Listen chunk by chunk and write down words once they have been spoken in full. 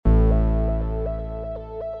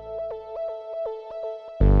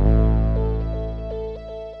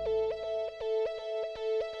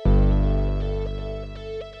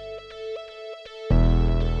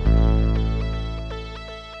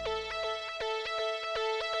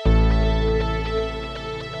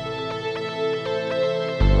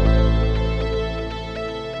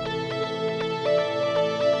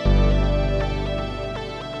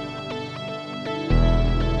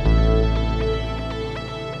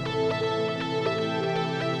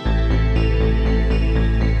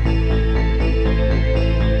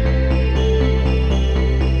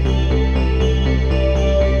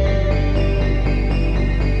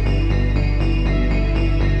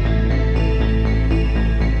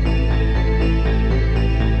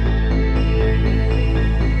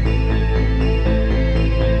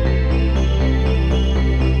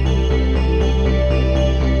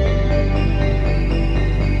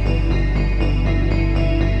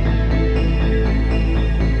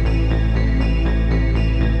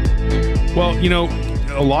You know,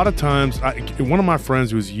 a lot of times, one of my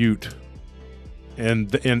friends was Ute,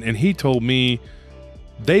 and he told me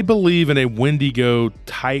they believe in a Wendigo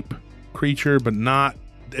type creature, but not.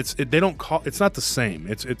 They don't call. It's not the same.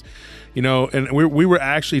 It's you know. And we were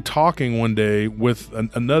actually talking one day with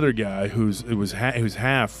another guy who's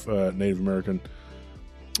half Native American,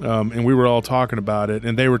 and we were all talking about it,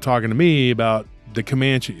 and they were talking to me about the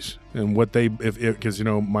Comanches and what they because you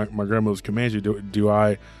know my grandma was Comanche. Do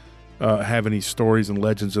I have any stories and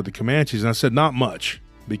legends of the Comanches? And I said not much,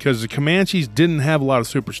 because the Comanches didn't have a lot of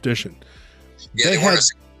superstition. Yeah, they weren't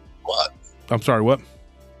a lot. I'm sorry, what?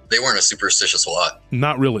 They weren't a superstitious lot.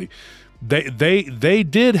 Not really. They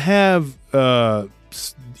did have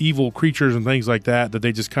evil creatures and things like that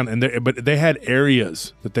they just kind of, but they had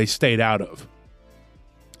areas that they stayed out of.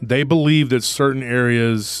 They believe that certain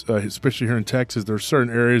areas, especially here in Texas, there are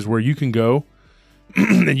certain areas where you can go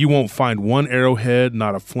and you won't find one arrowhead,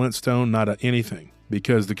 not a flintstone, not anything,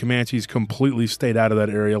 because the Comanches completely stayed out of that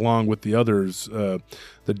area, along with the others, the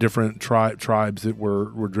different tribes that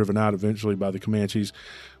were driven out eventually by the Comanches,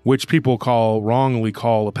 which people wrongly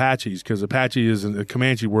call Apaches, because Apache is a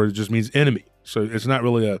Comanche word. It just means enemy. So it's not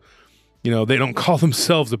really they don't call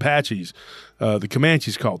themselves Apaches. The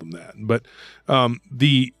Comanches call them that. But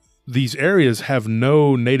these areas have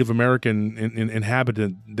no Native American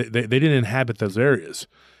inhabitant. They didn't inhabit those areas.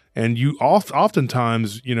 And you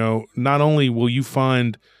oftentimes, not only will you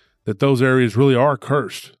find that those areas really are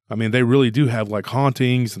cursed. I mean, they really do have like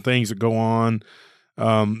hauntings and things that go on.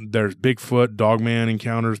 There's Bigfoot, Dogman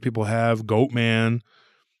encounters people have, Goatman.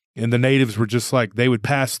 And the natives were just like, they would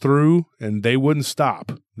pass through and they wouldn't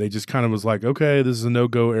stop. They just kind of was like, okay, this is a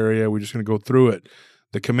no-go area. We're just going to go through it.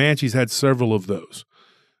 The Comanches had several of those.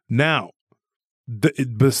 Now,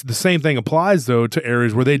 the same thing applies, though, to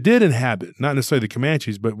areas where they did inhabit, not necessarily the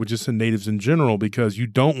Comanches, but just the natives in general, because you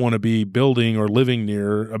don't want to be building or living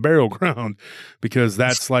near a burial ground, because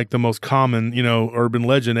that's like the most common, urban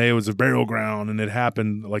legend. It was a burial ground, and it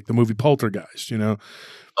happened like the movie Poltergeist,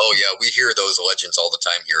 Oh yeah, we hear those legends all the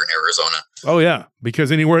time here in Arizona. Oh yeah,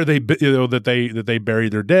 because anywhere that they bury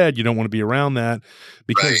their dead, you don't want to be around that,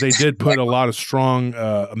 because they did put a lot of strong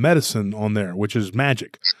medicine on there, which is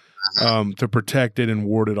magic, to protect it and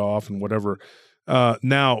ward it off and whatever.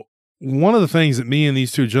 Now, one of the things that me and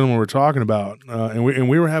these two gentlemen were talking about, and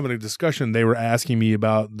we were having a discussion. They were asking me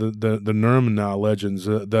about the Nirmana legends,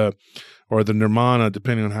 or the Nirmana,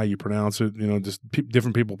 depending on how you pronounce it. Just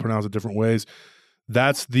different people pronounce it different ways.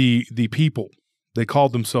 That's the people. They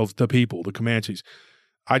called themselves the people, the Comanches.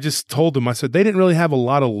 I just told them, I said, they didn't really have a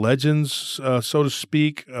lot of legends, so to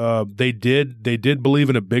speak. They did believe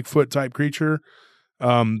in a Bigfoot type creature,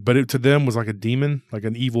 but it to them was like a demon, like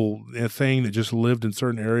an evil thing that just lived in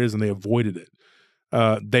certain areas, and they avoided it.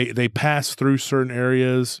 They passed through certain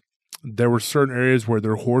areas. There were certain areas where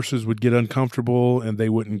their horses would get uncomfortable and they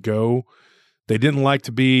wouldn't go. They didn't like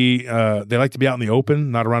to be. They liked to be out in the open,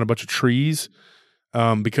 not around a bunch of trees.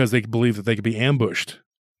 Because they believed that they could be ambushed,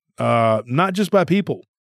 not just by people,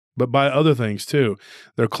 but by other things too.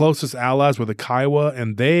 Their closest allies were the Kiowa,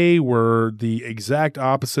 and they were the exact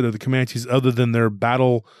opposite of the Comanches, other than their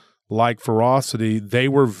battle-like ferocity. They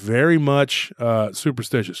were very much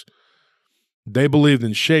superstitious. They believed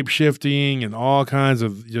in shape-shifting and all kinds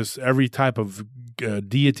of just every type of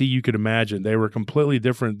deity you could imagine. They were completely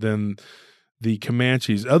different than the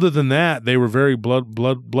Comanches. Other than that, they were very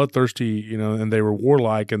bloodthirsty, and they were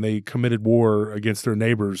warlike, and they committed war against their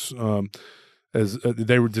neighbors. As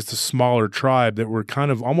they were just a smaller tribe that were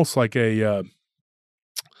kind of almost like a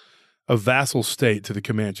vassal state to the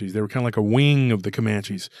Comanches. They were kind of like a wing of the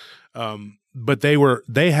Comanches, but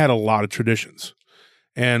they had a lot of traditions.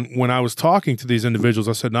 And when I was talking to these individuals,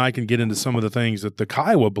 I said, "Now I can get into some of the things that the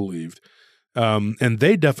Kiowa believed." And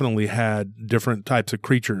they definitely had different types of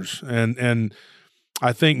creatures, and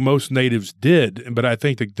I think most natives did, but I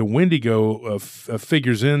think that the Wendigo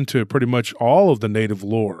figures into pretty much all of the native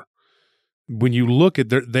lore. When you look at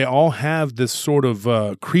they all have this sort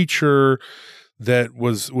of creature that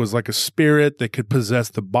was like a spirit that could possess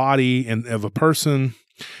the body of a person,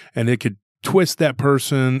 and it could twist that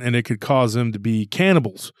person, and it could cause them to be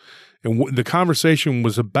cannibals. And the conversation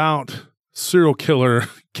was about serial killer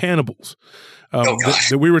cannibals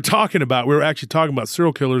that we were talking about. We were actually talking about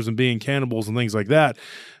serial killers and being cannibals and things like that.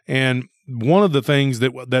 And one of the things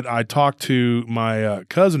that I talked to my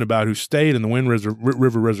cousin about, who stayed in the Wind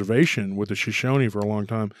River Reservation with the Shoshone for a long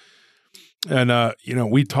time, and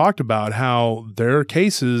we talked about how there are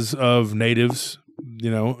cases of natives,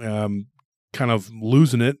 kind of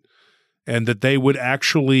losing it, and that they would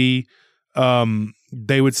actually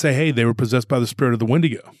they would say, hey, they were possessed by the spirit of the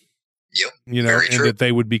Wendigo. Yep. You know, Very and true. that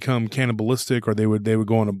they would become cannibalistic, or they would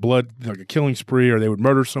go on a killing spree, or they would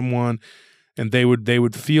murder someone, and they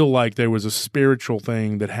would feel like there was a spiritual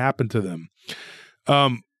thing that happened to them.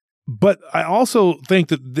 But I also think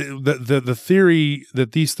that the theory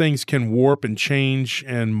that these things can warp and change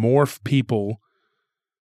and morph people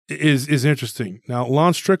is interesting. Now,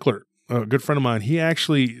 Lon Strickler, a good friend of mine, he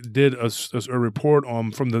actually did a report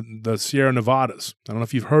on from the Sierra Nevadas. I don't know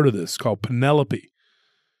if you've heard of this, called Penelope.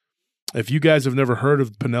 If you guys have never heard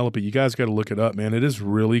of Penelope, you guys got to look it up, man. It is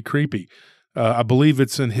really creepy. I believe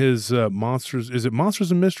it's in his Monsters. Is it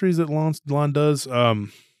Monsters and Mysteries that Lon does?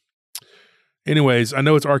 Anyways, I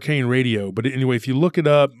know it's Arcane Radio, but anyway, if you look it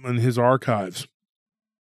up in his archives,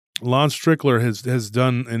 Lon Strickler has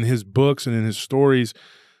done in his books and in his stories.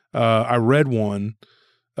 I read one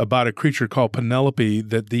about a creature called Penelope,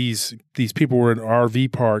 that these people were in an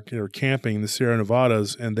RV park or camping in the Sierra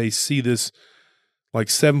Nevadas, and they see this like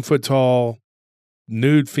 7 foot tall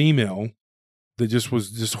nude female that just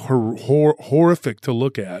was just horrific to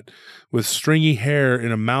look at, with stringy hair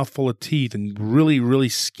and a mouthful of teeth and really, really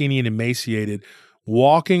skinny and emaciated,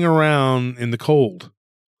 walking around in the cold,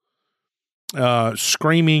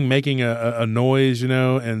 screaming, making a noise, you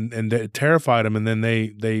know, and it terrified them. And then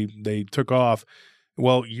they took off.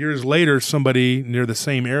 Well, years later, somebody near the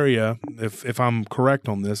same area, if I'm correct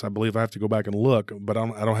on this, I believe I have to go back and look, but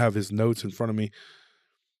I don't have his notes in front of me.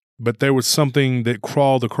 But there was something that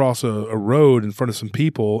crawled across a road in front of some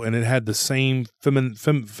people, and it had the same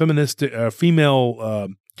female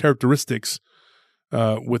characteristics,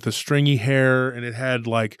 with the stringy hair, and it had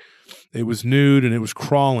it was nude, and it was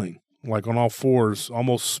crawling like on all fours,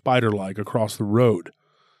 almost spider-like across the road.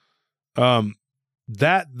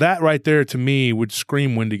 That right there to me would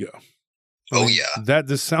scream Wendigo. Oh yeah, that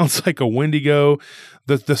just sounds like a Wendigo.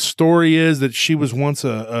 The story is that she was once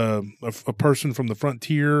a person from the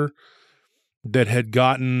frontier that had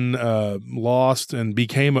gotten lost and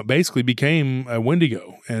basically became a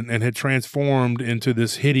Wendigo and had transformed into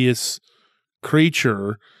this hideous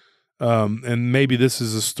creature. And maybe this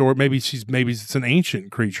is a story. Maybe it's an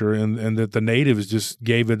ancient creature, and that the natives just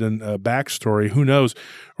gave it a backstory. Who knows?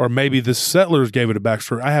 Or maybe the settlers gave it a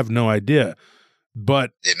backstory. I have no idea.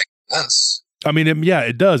 But it makes sense. I mean,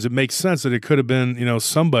 it does. It makes sense that it could have been,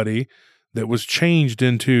 somebody that was changed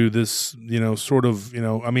into this, sort of,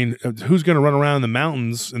 I mean, who's going to run around in the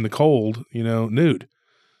mountains in the cold, nude?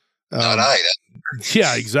 Not I.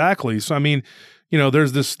 Yeah, exactly. So, I mean,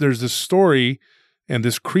 there's this story and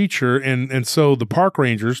this creature, and so the park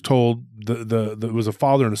rangers told it was a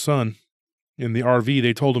father and a son in the RV.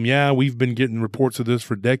 They told him, yeah, we've been getting reports of this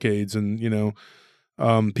for decades, and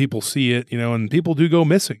people see it, and people do go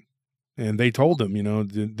missing. And they told them,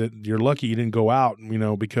 that you're lucky you didn't go out,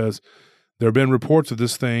 because there have been reports of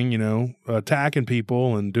this thing, attacking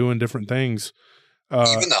people and doing different things.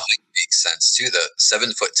 Even the height makes sense too. The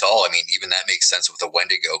 7 foot tall. I mean, even that makes sense with a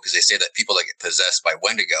Wendigo, because they say that people that get possessed by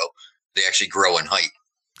Wendigo, they actually grow in height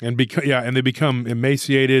and they become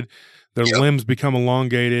emaciated. Their limbs become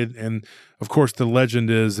elongated, and of course, the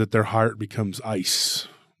legend is that their heart becomes ice.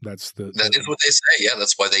 That is what they say. Yeah,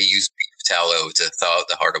 that's why they use beef tallow to thaw out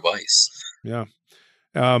the heart of ice. Yeah.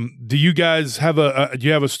 Do you guys have do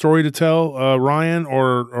you have a story to tell, Ryan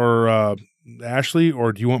or Ashley,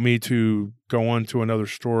 or do you want me to go on to another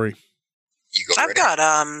story? You go.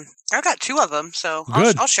 I've got two of them, so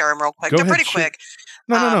I'll share them real quick. They're pretty quick.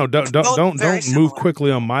 No. Don't move quickly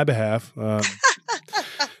on my behalf.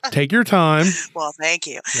 Take your time. Well, thank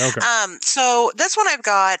you. Okay. So this one I've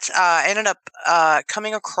got ended up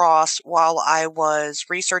coming across while I was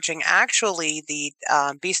researching actually the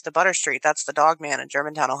Beast of Butter Street. That's the Dog Man in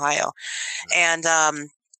Germantown, Ohio. And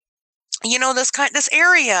this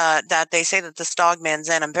area that they say that this Dog Man's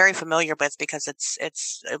in, I'm very familiar with, because it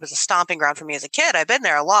was a stomping ground for me as a kid. I've been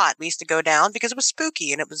there a lot. We used to go down because it was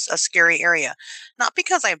spooky and it was a scary area. Not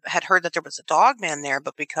because I had heard that there was a Dog Man there,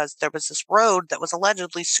 but because there was this road that was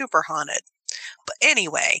allegedly super haunted. But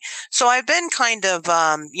anyway, so I've been kind of,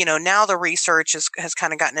 now the research has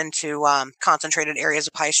kind of gotten into concentrated areas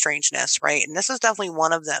of high strangeness, right? And this is definitely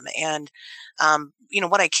one of them. And,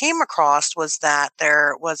 what I came across was that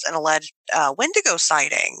there was an alleged Wendigo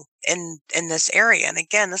sighting in this area. And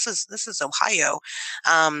again, this is Ohio,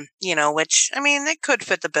 which, I mean, it could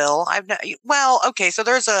fit the bill. So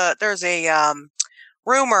there's a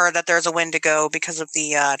rumor that there's a Wendigo because of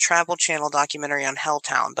the Travel Channel documentary on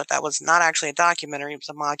Helltown, but that was not actually a documentary. It was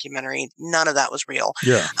a mockumentary. None of that was real.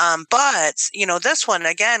 Yeah. But, this one,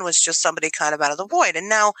 again, was just somebody kind of out of the void. And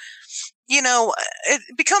now, it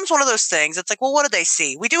becomes one of those things. It's like, well, what did they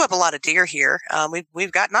see? We do have a lot of deer here.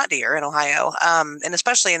 We've got not deer in Ohio, and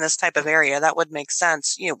especially in this type of area, that would make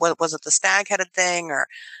sense. Was it the stag-headed thing, or?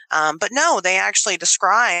 But no, they actually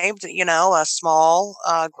described, a small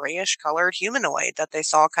grayish-colored humanoid that they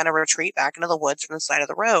saw kind of retreat back into the woods from the side of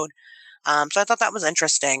the road. So I thought that was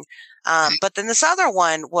interesting. But then this other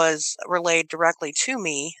one was relayed directly to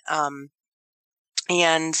me.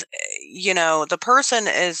 And, the person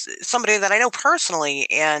is somebody that I know personally,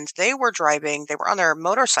 and they were on their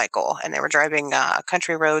motorcycle, and they were driving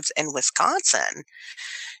country roads in Wisconsin.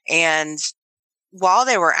 And while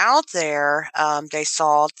they were out there, they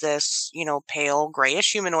saw this, pale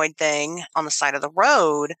grayish humanoid thing on the side of the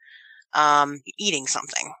road, eating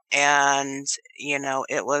something. And,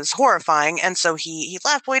 it was horrifying. And so he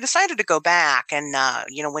left. Well, he decided to go back. And,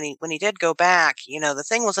 when he did go back, the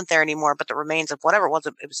thing wasn't there anymore, but the remains of whatever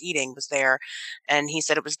it was eating was there. And he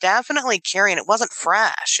said it was definitely carrion. It wasn't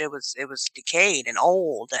fresh. It was decayed and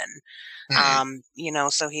old. And,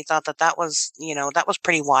 so he thought that was, that was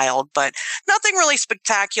pretty wild, but nothing really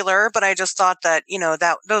spectacular. But I just thought that,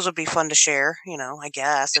 that those would be fun to share, I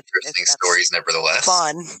guess. Interesting stories, nevertheless.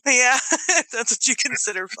 Fun. Yeah. That's what you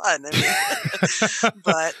consider fun. I mean,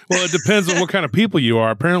 but well, it depends on what kind of people you are.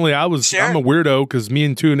 Apparently I'm a weirdo because me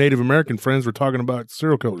and two Native American friends were talking about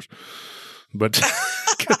serial killers. But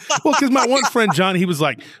well, because my one friend, John, he was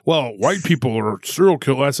like, well, white people are serial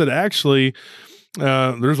killers. I said, actually,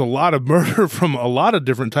 there's a lot of murder from a lot of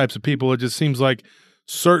different types of people. It just seems like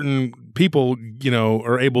certain people,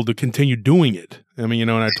 are able to continue doing it. I mean,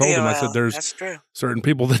 and I told him, I said, there's certain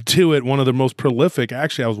people that do it. One of the most prolific,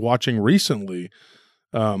 actually, I was watching recently,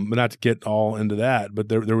 but not to get all into that, but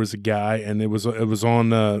there was a guy, and it was on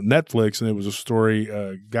Netflix, and it was a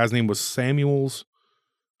story. Guy's name was Samuels.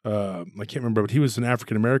 I can't remember, but he was an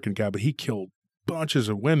African-American guy, but he killed bunches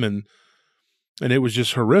of women. And it was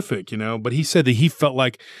just horrific, But he said that he felt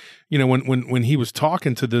like, when he was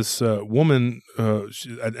talking to this woman,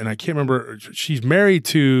 and I can't remember, she's married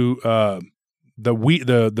to the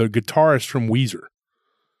guitarist from Weezer.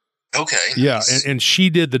 Okay. Yeah, and she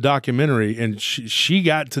did the documentary, and she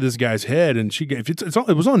got to this guy's head, and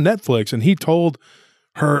it was on Netflix, and he told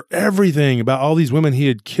her everything about all these women he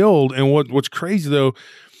had killed. And what's crazy though,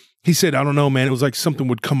 he said, I don't know, man. It was like something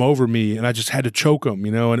would come over me and I just had to choke him,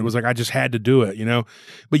 and it was like I just had to do it,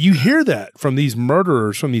 But you hear that from these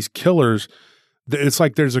murderers, from these killers. It's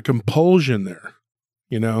like there's a compulsion there,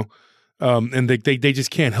 and they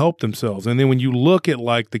just can't help themselves. And then when you look at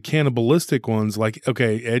like the cannibalistic ones, like,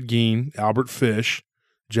 okay, Ed Gein, Albert Fish,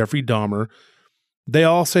 Jeffrey Dahmer, they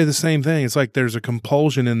all say the same thing. It's like there's a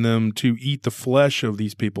compulsion in them to eat the flesh of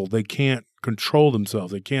these people. They can't control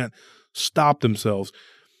themselves. They can't stop themselves.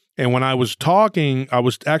 And when I was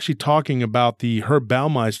actually talking about the Herb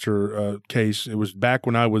Baumeister case. It was back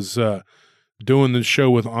when I was doing the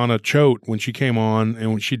show with Anna Choate when she came on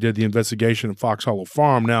and when she did the investigation at Fox Hollow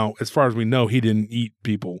Farm. Now, as far as we know, he didn't eat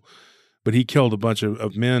people, but he killed a bunch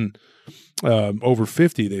of men over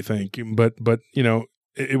 50, they think. But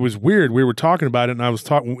it was weird. We were talking about it,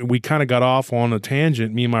 and we kind of got off on a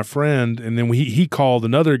tangent, me and my friend, and then he called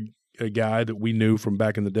another guy that we knew from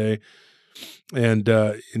back in the day. And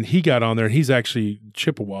he got on there, and he's actually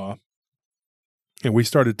Chippewa. And we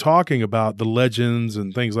started talking about the legends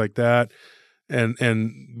and things like that. And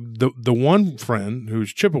the one friend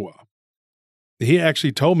who's Chippewa, he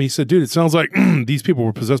actually told me, he said, dude, it sounds like these people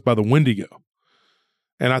were possessed by the Wendigo.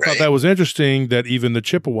 And I thought that was interesting that even the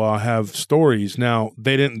Chippewa have stories. Now,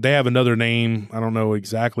 they have another name. I don't know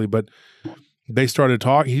exactly, but they started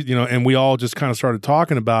talking, and we all just kind of started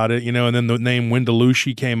talking about it, and then the name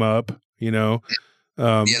Wendilushi came up. It's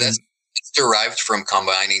derived from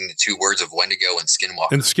combining the two words of Wendigo and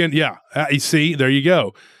Skinwalker. You see, there you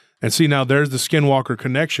go. And see, now there's the Skinwalker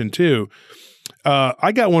connection too.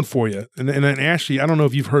 I got one for you. And then Ashley, I don't know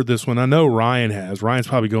if you've heard this one. I know Ryan has. Ryan's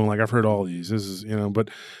probably going like, I've heard all these. This is,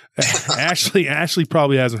 but Ashley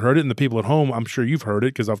probably hasn't heard it. And the people at home, I'm sure you've heard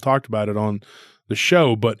it because I've talked about it on the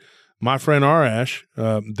show. But my friend Arash,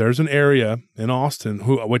 there's an area in Austin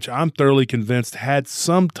which I'm thoroughly convinced had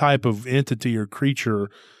some type of entity or creature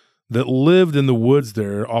that lived in the woods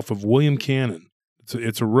there off of William Cannon.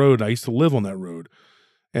 It's a road. I used to live on that road.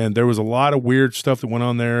 And there was a lot of weird stuff that went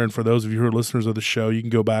on there. And for those of you who are listeners of the show, you can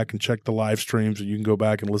go back and check the live streams, or you can go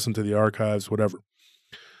back and listen to the archives, whatever.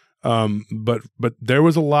 But there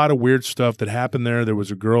was a lot of weird stuff that happened there. There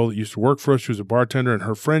was a girl that used to work for us. She was a bartender, and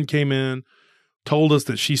her friend came in, told us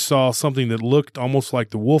that she saw something that looked almost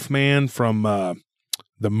like the Wolfman from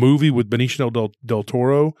the movie with Benicio del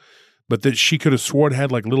Toro, but that she could have sworn it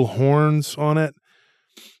had like little horns on it.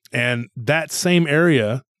 And that same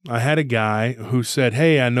area I had a guy who said,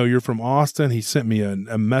 "Hey, I know you're from Austin." He sent me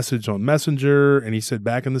a message on Messenger, and he said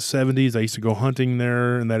back in the 70s, I used to go hunting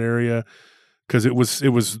there in that area because it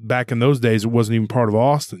was back in those days. It wasn't even part of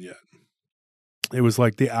Austin yet. It was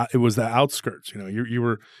like the outskirts. You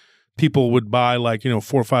were people would buy 4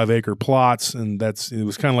 or 5 acre plots, and it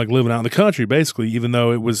was kind of like living out in the country basically. Even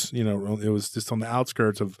though it was it was just on the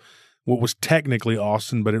outskirts of what was technically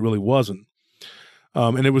Austin, but it really wasn't.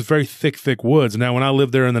 And it was very thick woods. Now, when I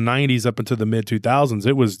lived there in the 90s up into the mid 2000s,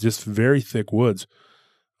 it was just very thick woods.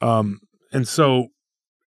 And so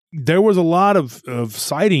there was a lot of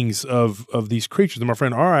sightings of these creatures. And my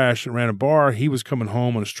friend Arash ran a bar. He was coming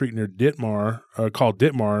home on a street near Ditmar, called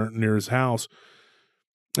Ditmar, near his house,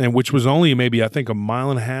 and which was only maybe, I think, 1.5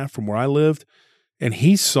 miles from where I lived. And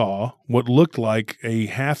he saw what looked like a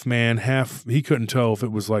half man, he couldn't tell if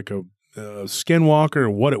it was like a skinwalker or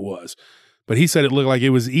what it was. But he said it looked like it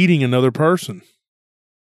was eating another person.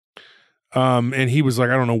 And he was like,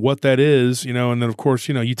 I don't know what that is, and then of course,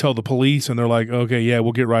 you tell the police and they're like, okay, yeah,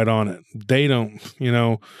 we'll get right on it. They don't,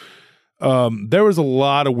 there was a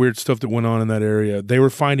lot of weird stuff that went on in that area. They were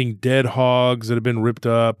finding dead hogs that had been ripped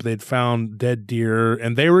up. They'd found dead deer,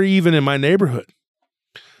 and they were even in my neighborhood.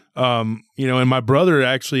 And my brother,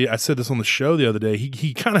 actually, I said this on the show the other day,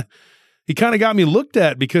 he kind of got me looked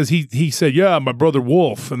at because he said, yeah, my brother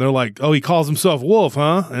Wolf. And they're like, oh, he calls himself Wolf,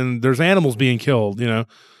 huh? And there's animals being killed,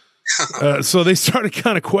 So they started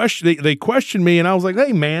kind of they questioned me, and I was like,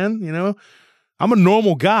 hey, man, I'm a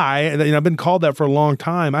normal guy. And I've been called that for a long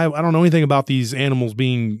time. I don't know anything about these animals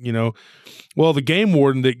being, well, the game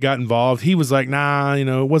warden that got involved, he was like, nah,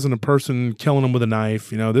 it wasn't a person killing them with a knife.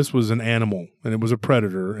 This was an animal, and it was a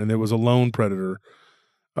predator, and it was a lone predator.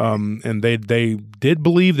 And they did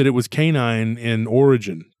believe that it was canine in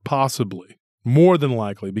origin, possibly, more than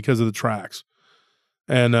likely, because of the tracks.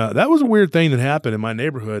 And that was a weird thing that happened in my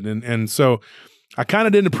neighborhood. And so I kind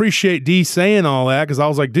of didn't appreciate D saying all that, because I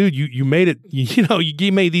was like, dude, you made it,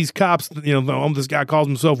 you made these cops, this guy calls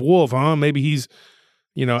himself Wolf, huh? Maybe he's,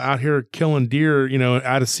 out here killing deer,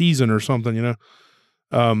 out of season or something,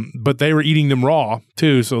 but they were eating them raw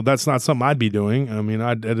too, so that's not something I'd be doing. I mean,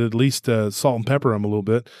 I'd at least salt and pepper them a little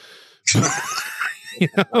bit,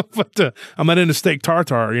 but I'm not into steak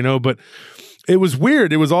tartare, but it was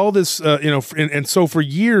weird. It was all this, and so for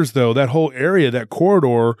years though, that whole area, that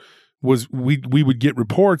corridor was, we would get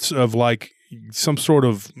reports of like some sort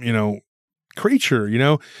of, creature,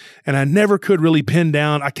 and I never could really pin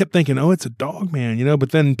down. I kept thinking, oh, it's a dog man,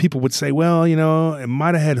 but then people would say, well, it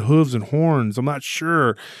might have had hooves and horns. I'm not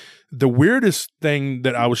sure. The weirdest thing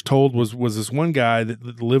that I was told was this one guy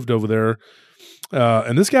that lived over there.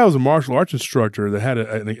 And this guy was a martial arts instructor that had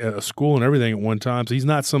a school and everything at one time. So he's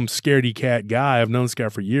not some scaredy cat guy. I've known this guy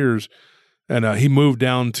for years, and he moved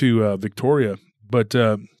down to Victoria, but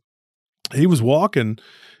he was walking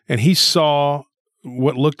and he saw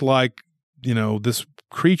what looked like, this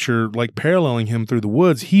creature like paralleling him through the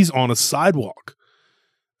woods. He's on a sidewalk,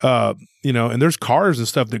 and there's cars and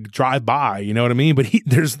stuff that drive by, you know what I mean? But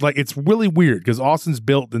it's really weird because Austin's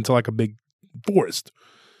built into like a big forest.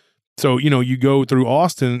 So, you go through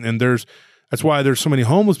Austin and that's why there's so many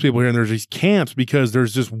homeless people here, and there's these camps because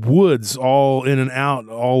there's just woods all in and out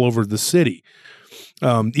all over the city.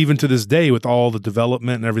 Even to this day, with all the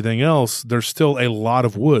development and everything else, there's still a lot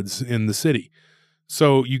of woods in the city.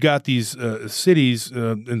 So you got these cities,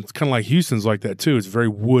 and it's kind of like Houston's like that too. It's very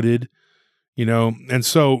wooded, and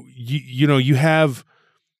so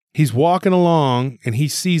he's walking along and he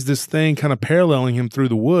sees this thing kind of paralleling him through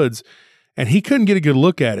the woods, and he couldn't get a good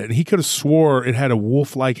look at it. And he could have swore it had a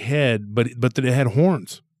wolf-like head, but that it had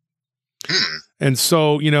horns. And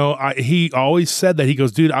so, he always said that. He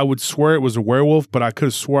goes, dude, I would swear it was a werewolf, but I could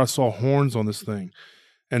have swore I saw horns on this thing.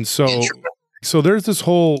 And so there's this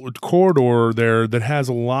whole corridor there that has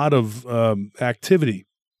a lot of activity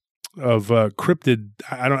of cryptid.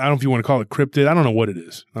 I don't know if you want to call it cryptid. I don't know what it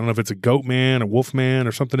is. I don't know if it's a goat man, a wolf man,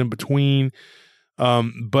 or something in between.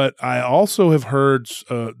 But I also have heard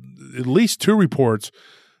at least 2 reports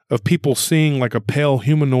of people seeing like a pale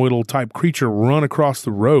humanoidal type creature run across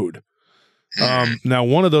the road. Now,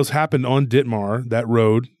 one of those happened on Ditmar, that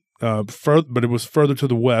road, but it was further to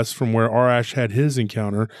the west from where Arash had his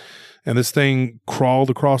encounter. And this thing crawled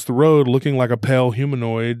across the road looking like a pale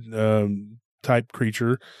humanoid type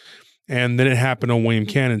creature. And then it happened on William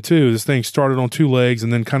Cannon too. This thing started on 2 legs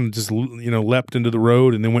and then kind of just, leapt into the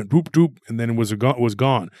road and then went doop, doop, and then it was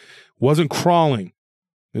gone. Wasn't crawling.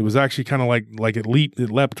 It was actually kind of like it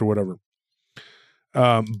leapt or whatever.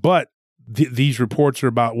 But these reports are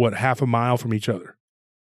about half a mile from each other.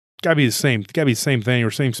 gotta be the same. Gotta be the same thing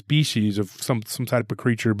or same species of some type of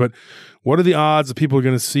creature. But what are the odds that people are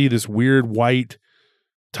going to see this weird white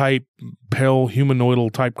type, pale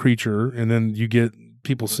humanoidal type creature, and then you get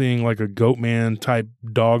people seeing like a goat man type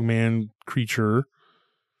dog man creature?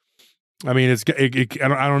 I mean,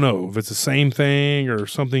 I don't know if it's the same thing or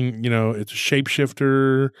something. It's a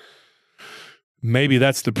shapeshifter. Maybe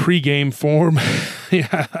that's the pregame form.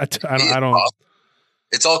 Yeah, I don't.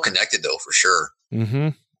 It's all connected though, for sure. Mm-hmm.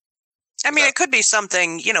 I mean, it could be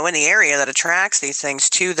something, in the area that attracts these things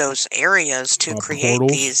to those areas to create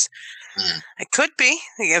portals. these. It could be.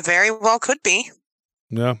 It very well could be.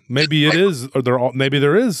 Yeah, maybe it is. Or maybe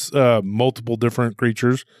there is multiple different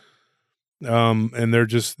creatures, and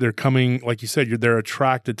they're coming, like you said, they're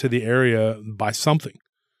attracted to the area by something.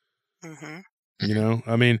 Mm-hmm.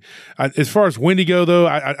 I mean, as far as Wendigo though,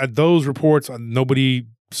 I those reports, nobody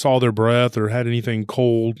saw their breath or had anything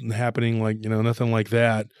cold happening, like nothing like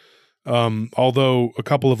that. Although a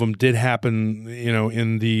couple of them did happen,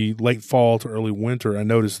 in the late fall to early winter. I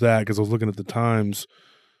noticed that because I was looking at the times.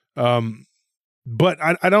 But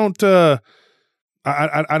I don't,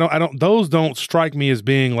 those don't strike me as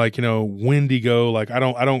being like, Wendigo. Like I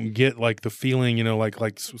don't get like the feeling,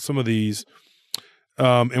 like some of these.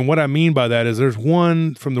 And what I mean by that is there's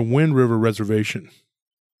one from the Wind River Reservation.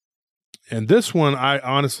 And this one, I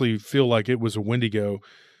honestly feel like it was a Wendigo.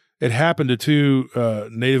 It happened to two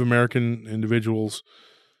Native American individuals.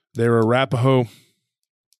 They were Arapaho,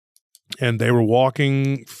 and they were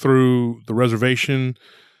walking through the reservation.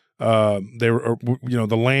 They were,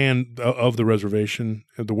 the land of the reservation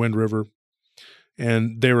at the Wind River,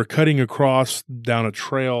 and they were cutting across down a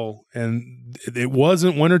trail, and it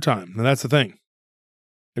wasn't wintertime. And that's the thing.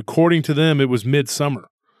 According to them, it was midsummer.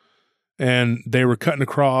 And they were cutting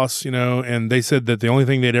across, and they said that the only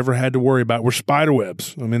thing they'd ever had to worry about were spider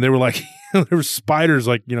webs. I mean, they were like, there were spiders,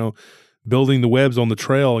 like, building the webs on the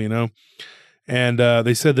trail, And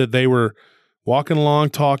they said that they were walking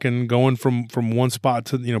along, talking, going from one spot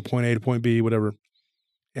to, point A to point B, whatever.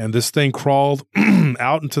 And this thing crawled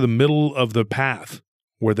out into the middle of the path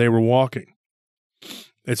where they were walking.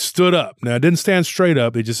 It stood up. Now, it didn't stand straight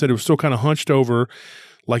up. They just said it was still kind of hunched over,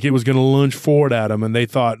 like it was going to lunge forward at them. And they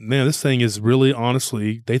thought, man, this thing is really,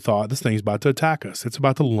 honestly, they thought this thing's about to attack us. It's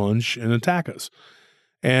about to lunge and attack us.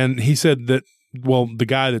 And he said that, well, the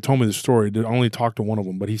guy that told me the story did only talk to one of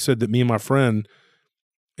them, but he said that me and my friend,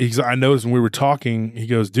 I noticed when we were talking, he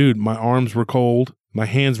goes, dude, my arms were cold, my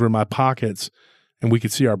hands were in my pockets, and we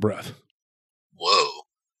could see our breath. Whoa.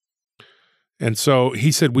 And so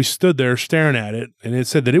he said we stood there staring at it, and it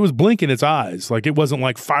said that it was blinking its eyes. Like it wasn't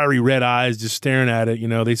like fiery red eyes just staring at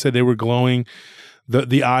it. They said they were glowing.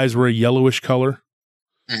 The eyes were a yellowish color.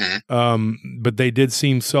 Mm-hmm. But they did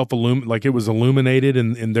seem like it was illuminated,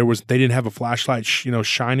 and they didn't have a flashlight,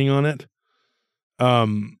 shining on it.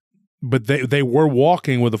 But they were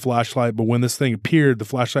walking with a flashlight, but when this thing appeared, the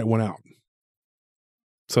flashlight went out.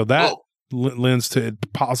 So that lends to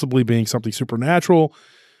it possibly being something supernatural.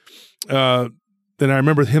 Then I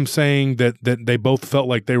remember him saying that they both felt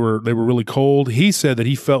like they were really cold. He said that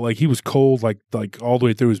he felt like he was cold, like all the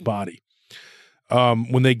way through his body.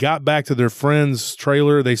 When they got back to their friend's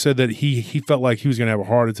trailer, they said that he felt like he was going to have a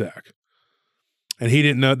heart attack, and he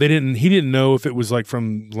didn't know. He didn't know if it was like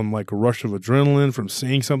from like a rush of adrenaline from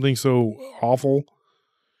seeing something so awful.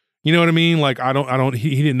 You know what I mean? Like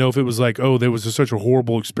he didn't know if it was like, oh, there was such a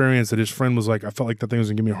horrible experience that his friend was like, I felt like that thing was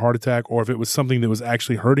gonna give me a heart attack, or if it was something that was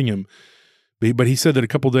actually hurting him. But he said that a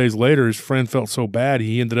couple of days later, his friend felt so bad,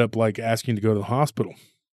 he ended up like asking to go to the hospital.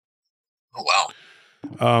 Oh,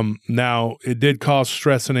 wow. Now it did cause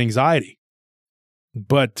stress and anxiety,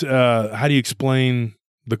 but how do you explain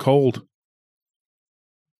the cold?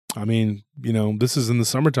 I mean, this is in the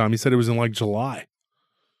summertime. He said it was in like July.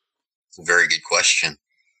 It's a very good question.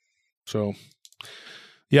 So,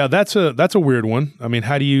 yeah, that's a weird one. I mean,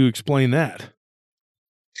 how do you explain that?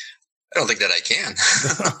 I don't think that I can.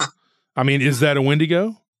 I mean, is that a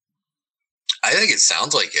Wendigo? I think it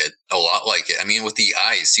sounds like it, a lot like it. I mean, with the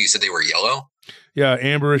eyes, so you said they were yellow? Yeah,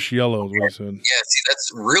 amberish yellow is what he said. Yeah, see,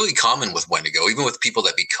 that's really common with Wendigo. Even with people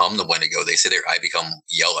that become the Wendigo, they say their eye become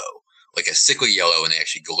yellow, like a sickly yellow, and they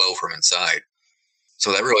actually glow from inside.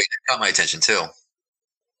 So that really caught my attention too.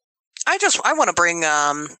 I want to bring,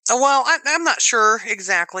 well, I'm not sure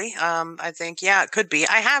exactly. I think, yeah, it could be.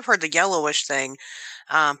 I have heard the yellowish thing.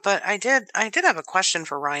 But I did have a question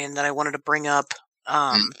for Ryan that I wanted to bring up,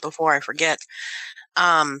 before I forget.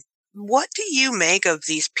 What do you make of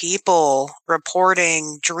these people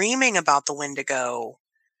reporting dreaming about the Wendigo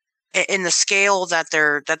in the scale that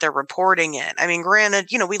they're reporting it. I mean, granted,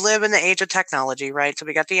 we live in the age of technology, right? So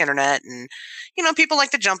we got the internet, and people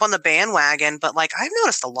like to jump on the bandwagon. But like, I've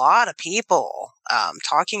noticed a lot of people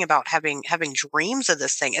talking about having dreams of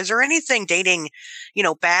this thing. Is there anything dating,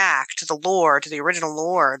 back to the lore, to the original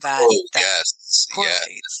lore that? Oh, yes, yeah.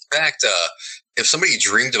 In fact, if somebody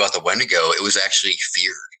dreamed about the Wendigo, it was actually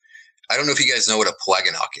feared. I don't know if you guys know what a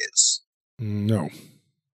Plaganok is. No.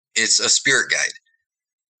 It's a spirit guide.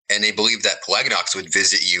 And they believed that Plaganoks would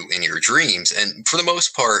visit you in your dreams. And for the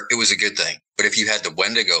most part, it was a good thing. But if you had the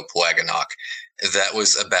Wendigo Plaganok, that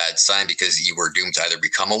was a bad sign because you were doomed to either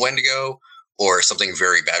become a Wendigo or something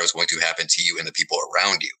very bad was going to happen to you and the people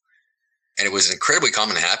around you. And it was incredibly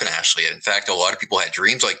common to happen, actually. In fact, a lot of people had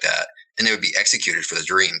dreams like that, and they would be executed for the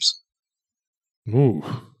dreams. Ooh.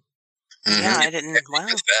 Mm-hmm. Yeah, I didn't. Wow.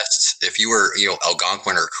 If you were,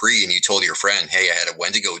 Algonquin or Cree, and you told your friend, "Hey, I had a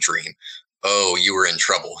Wendigo dream," oh, you were in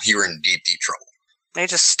trouble. You were in deep, deep trouble. They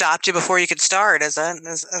just stopped you before you could start. Is that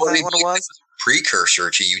what it was?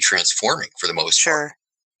 Precursor to you transforming for the most part.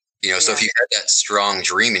 So if you had that strong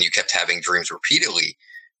dream and you kept having dreams repeatedly,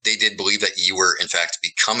 they did believe that you were in fact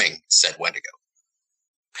becoming said Wendigo.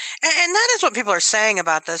 And that is what people are saying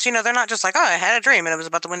about this. They're not just like, oh, I had a dream and it was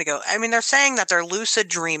about the Wendigo. I mean, they're saying that they're lucid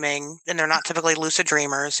dreaming, and they're not typically lucid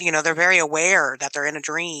dreamers. They're very aware that they're in a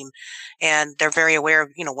dream, and they're very aware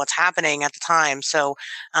of, what's happening at the time. So,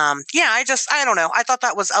 I don't know. I thought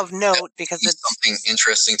that was of note because it's something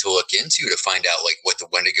interesting to look into to find out like what the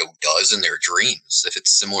Wendigo does in their dreams, if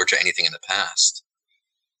it's similar to anything in the past.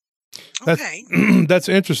 Okay. That's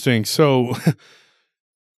interesting. So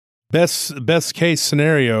best case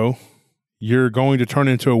scenario, you're going to turn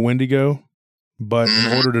into a Wendigo, but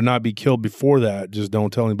in order to not be killed before that, just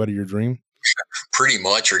don't tell anybody your dream. Pretty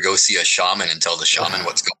much, or go see a shaman and tell the shaman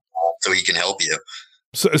what's going on so he can help you.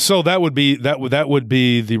 So that would be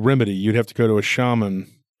the remedy. You'd have to go to a shaman,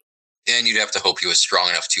 and you'd have to hope he was strong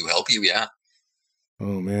enough to help you. Yeah.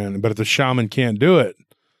 Oh man! But if the shaman can't do it,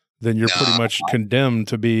 then you're pretty much condemned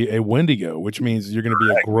to be a Wendigo, which means you're going to be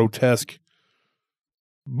a grotesque.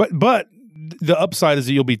 But the upside is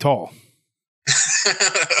that you'll be tall.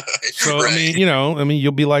 So right. I mean,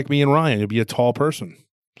 you'll be like me and Ryan. You'll be a tall person,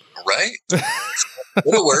 right?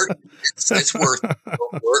 It'll work. It's worth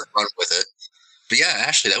run with it. But yeah,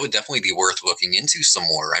 Ashley, that would definitely be worth looking into some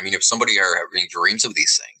more. I mean, if somebody are having dreams of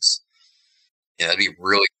these things, that'd be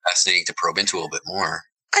really fascinating to probe into a little bit more.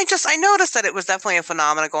 I noticed that it was definitely a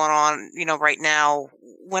phenomenon going on, right now.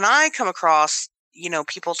 When I come across,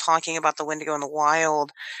 people talking about the Wendigo in the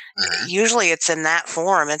wild, usually it's in that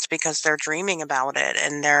form. It's because they're dreaming about it,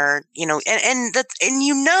 and they're, you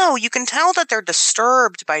can tell that they're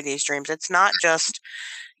disturbed by these dreams. It's not just,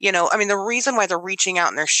 the reason why they're reaching out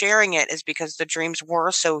and they're sharing it is because the dreams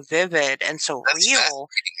were so vivid and so real.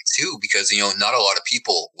 Too, because, not a lot of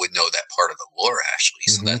people would know that part of the lore, Ashley.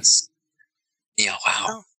 So that's, wow.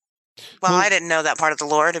 Oh. Well, I didn't know that part of the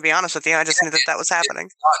lore, to be honest with you. I just knew that was happening.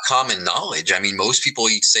 It's not common knowledge. I mean, most people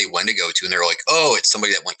you say Wendigo to, and they're like, oh, it's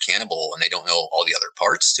somebody that went cannibal, and they don't know all the other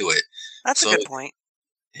parts to it. That's a good point.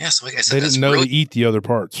 Yeah, so like I said, they didn't know to eat the other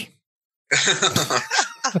parts.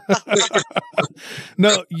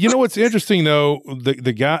 No, what's interesting, though?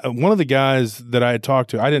 The guy, one of the guys that I had talked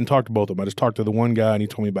to, I didn't talk to both of them. I just talked to the one guy, and he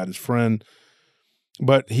told me about his friend.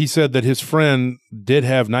 But he said that his friend did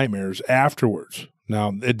have nightmares afterwards.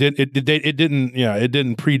 Now it didn't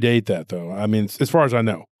predate that, though. I mean, as far as I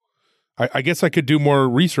know, I guess I could do more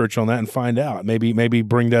research on that and find out. Maybe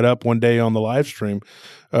bring that up one day on the live stream.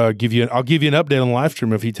 I'll give you an update on the live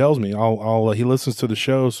stream if he tells me. He listens to the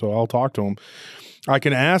show, so I'll talk to him. I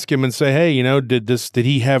can ask him and say, hey, did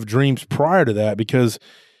he have dreams prior to that? Because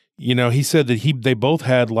he said that they both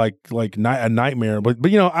had like a nightmare, but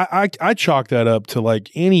I chalk that up to like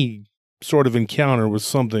any sort of encounter with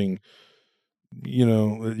something.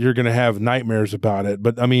 You're going to have nightmares about it.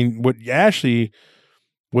 But I mean, what Ashley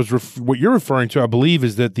was what you're referring to, I believe,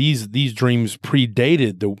 is that these dreams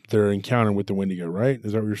predated their encounter with the Wendigo, right?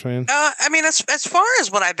 Is that what you're saying? I mean, as far as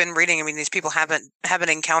what I've been reading, I mean, these people haven't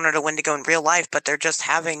encountered a Wendigo in real life, but they're just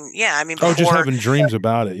having, before, just having dreams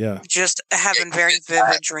about it, yeah. Just having very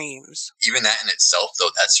vivid dreams. Even that in itself,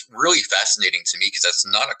 though, that's really fascinating to me because that's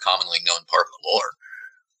not a commonly known part of the lore.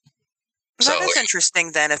 That is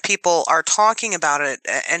interesting then, if people are talking about it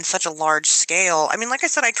in such a large scale. I mean, like I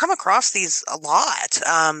said, I come across these a lot.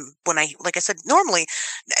 Like I said, normally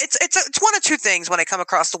it's one of two things when I come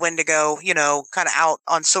across the Wendigo, kind of out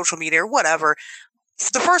on social media or whatever.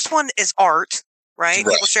 The first one is art, right?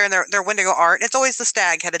 People sharing their Wendigo art. It's always the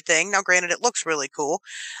stag-headed thing. Now, granted, it looks really cool.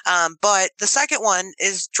 But the second one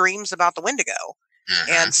is dreams about the Wendigo.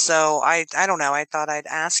 And so I don't know. I thought I'd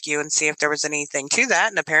ask you and see if there was anything to that,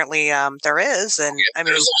 and apparently there is. And I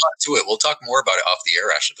mean, there's a lot to it. We'll talk more about it off the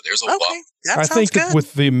air, Ashley. But there's a lot. I think that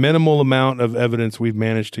with the minimal amount of evidence we've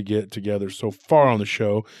managed to get together so far on the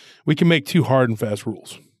show, we can make 2 hard and fast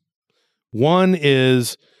rules. One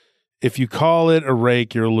is if you call it a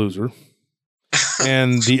rake, you're a loser.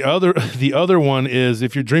 And the other one is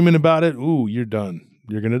if you're dreaming about it, you're done.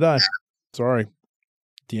 You're gonna die. Sorry.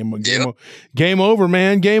 Game over,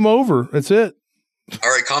 man. Game over. That's it. All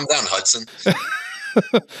right, calm down, Hudson.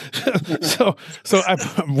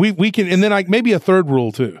 we can, and then maybe a third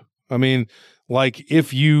rule too. I mean, like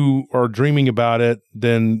if you are dreaming about it,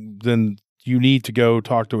 then you need to go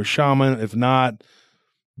talk to a shaman. If not,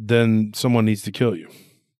 then someone needs to kill you.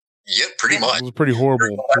 Yep, pretty much. It was pretty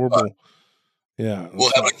horrible. Yeah.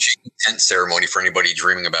 We'll have a tent ceremony for anybody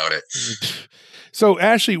dreaming about it. So,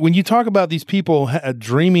 Ashley, when you talk about these people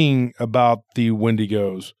dreaming about the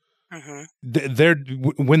Wendigos,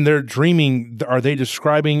 when they're dreaming, are they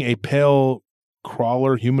describing a pale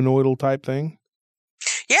crawler, humanoidal type thing?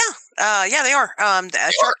 Yeah. Yeah, they are.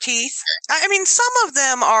 Sharp teeth. I mean, some of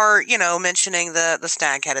them are, mentioning the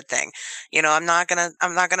stag-headed thing. I'm not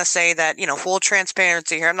gonna say that, full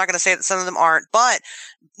transparency here. I'm not gonna say that some of them aren't, but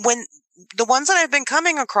when the ones that I've been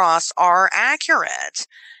coming across are accurate,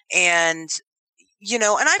 and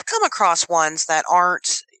I've come across ones that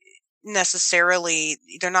aren't necessarily,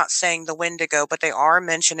 they're not saying the Wendigo, but they are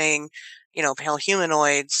mentioning, pale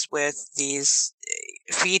humanoids with these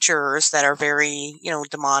features that are very,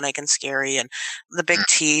 demonic and scary, and the big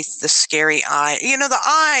teeth, the scary eye, the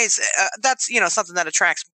eyes, that's, something that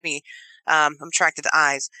attracts me. I'm attracted to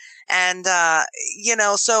eyes. And,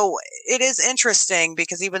 so it is interesting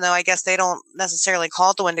because even though I guess they don't necessarily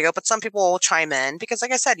call it the Wendigo, but some people will chime in because,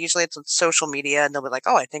 like I said, usually it's on social media and they'll be like,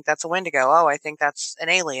 oh, I think that's a Wendigo. Oh, I think that's an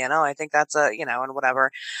alien. Oh, I think that's and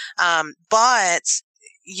whatever. But,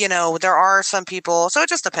 there are some people, so it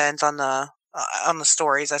just depends on the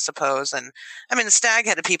stories, I suppose. And I mean, the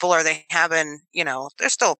stag-headed people, are they having, they're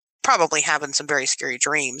still probably having some very scary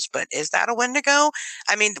dreams, but is that a Wendigo?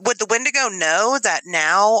 I mean, would the Wendigo know that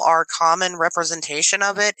now our common representation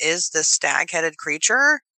of it is the stag-headed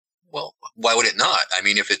creature? Well, why would it not? I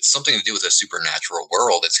mean, if it's something to do with a supernatural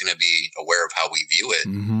world, it's going to be aware of how we view it.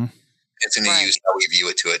 Mm-hmm. It's going to use how we view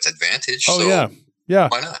it to its advantage. Oh, so yeah.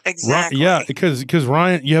 Why not? Exactly. Yeah, because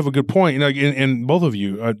Ryan, you have a good point. And both of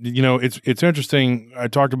you, it's interesting. I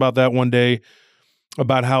talked about that one day,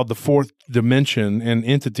 about how the fourth dimension and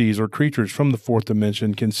entities or creatures from the fourth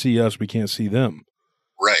dimension can see us. We can't see them.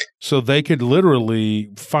 Right. So they could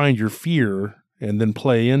literally find your fear and then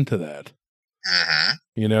play into that.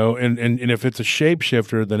 Mm-hmm. And if it's a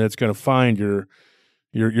shapeshifter, then it's going to find your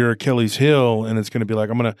Achilles heel, and it's going to be like,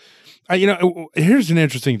 here's an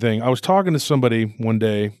interesting thing. I was talking to somebody one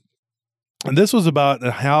day, and this was about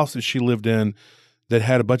a house that she lived in that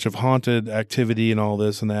had a bunch of haunted activity and all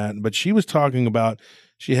this and that. But she was talking about,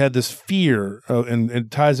 she had this fear, and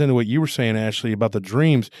it ties into what you were saying, Ashley, about the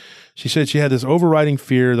dreams. She said she had this overriding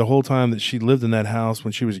fear the whole time that she lived in that house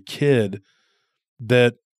when she was a kid,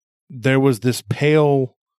 that there was this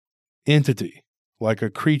pale entity, like a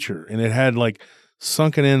creature, and it had like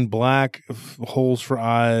sunken in black holes for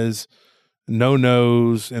eyes, no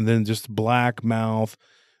nose, and then just black mouth.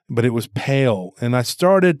 But it was pale. And I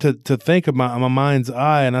started to think of my mind's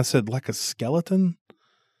eye, and I said, like a skeleton?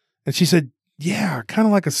 And she said, yeah, kind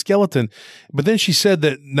of like a skeleton. But then she said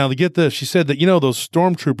that, now to get this, she said that, those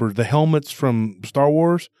stormtroopers, the helmets from Star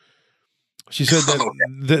Wars, she said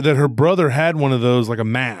that her brother had one of those, like a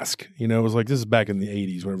mask. It was like, this is back in the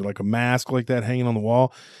 80s, whatever, like a mask like that hanging on the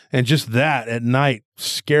wall. And just that at night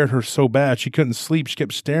scared her so bad. She couldn't sleep. She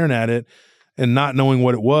kept staring at it and not knowing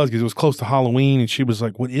what it was because it was close to Halloween, and she was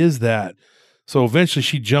like, what is that? So eventually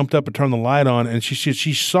she jumped up and turned the light on, and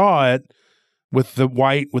she saw it with the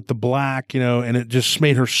white, with the black, and it just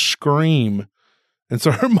made her scream. And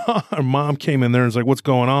so her mom came in there and was like, what's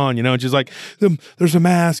going on? And she's like, there's a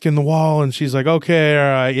mask in the wall. And she's like, okay,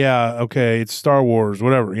 all right, yeah, okay, it's Star Wars,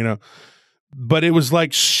 whatever, But it was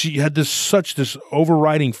like she had this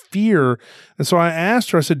overriding fear. And so I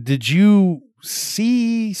asked her, I said, did you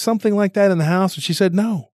see something like that in the house? And she said,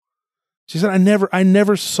 no. She said, I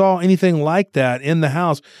never saw anything like that in the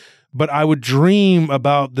house, but I would dream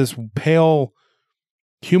about this pale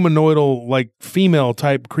humanoidal, like female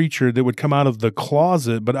type creature that would come out of the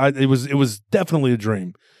closet. But it was definitely a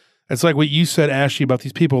dream. It's like what you said, Ashley, about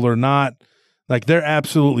these people. They're not like, they're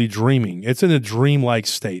absolutely dreaming. It's in a dreamlike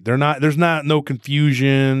state. There's no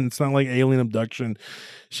confusion. It's not like alien abduction.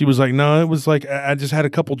 She was like, no, it was like, I just had a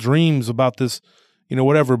couple dreams about this,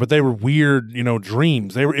 whatever, but they were weird,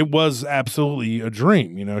 dreams. It was absolutely a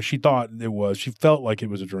dream. She thought it was. She felt like it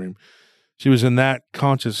was a dream. She was in that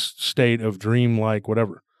conscious state of dream-like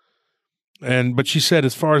whatever. But she said,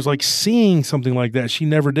 as far as like seeing something like that, she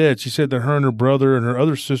never did. She said that her and her brother and her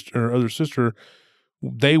other sister,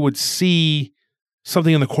 they would see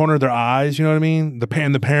something in the corner of their eyes. You know what I mean? The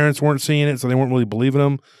parents weren't seeing it, so they weren't really believing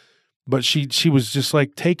them. But she was just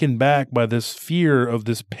like taken back by this fear of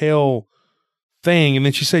this pale thing. And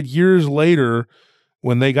then she said years later,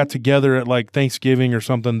 when they got together at like Thanksgiving or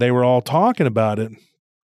something, they were all talking about it.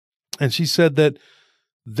 And she said that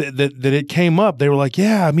it came up. They were like,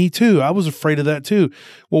 yeah, me too. I was afraid of that too.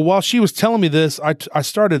 Well, while she was telling me this, I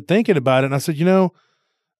started thinking about it, and I said,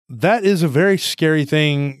 that is a very scary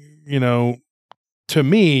thing, to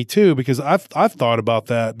me too, because I've thought about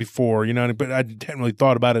that before, but I hadn't really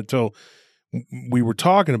thought about it until we were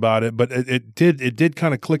talking about it. But it did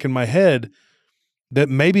kind of click in my head that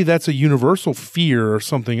maybe that's a universal fear or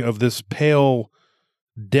something of this pale,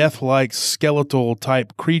 death-like skeletal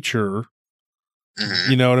type creature.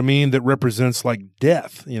 You know what I mean? That represents like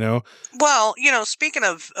death, Well, speaking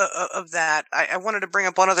of that, I wanted to bring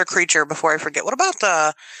up one other creature before I forget. What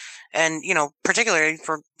about particularly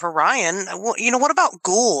for Ryan, what about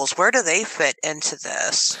ghouls? Where do they fit into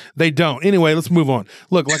this? They don't. Anyway, let's move on.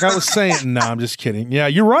 Look, like I was saying, no, I'm just kidding. Yeah,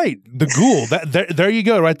 you're right. The ghoul. There you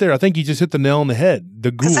go, right there. I think you just hit the nail on the head.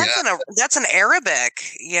 The ghoul. That's an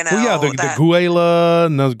Arabic, Well, yeah, the Guela,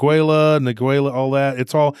 Nazguela, Naguela, all that.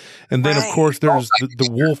 It's all, and then of course there's the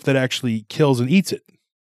wolf that actually kills and eats it.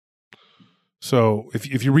 So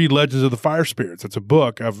if you read Legends of the Fire Spirits, it's a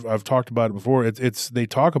book. I've talked about it before. They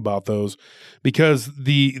talk about those because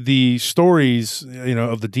the stories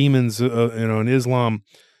of the demons in Islam,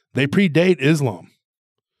 they predate Islam,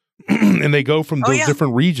 and they go from those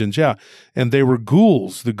different regions. Yeah, and they were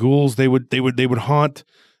ghouls. The ghouls they would haunt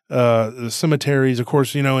the cemeteries, of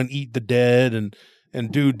course, and eat the dead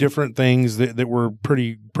and do different things that were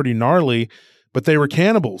pretty gnarly, but they were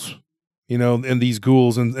cannibals. And these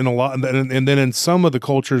ghouls and a lot, and then in some of the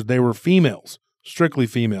cultures they were females, strictly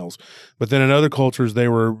females, but then in other cultures they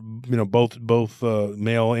were, both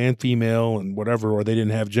male and female and whatever, or they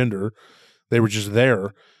didn't have gender, they were just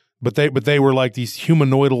there, but they were like these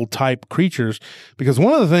humanoidal type creatures. Because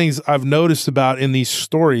one of the things I've noticed about in these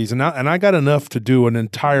stories, and I got enough to do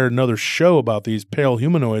another show about these pale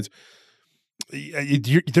humanoids.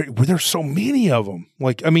 There's so many of them.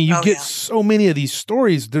 Like, I mean, you get so many of these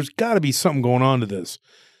stories. There's got to be something going on to this.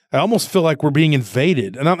 I almost feel like we're being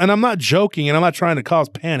invaded, and I'm not joking, and I'm not trying to cause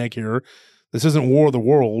panic here. This isn't War of the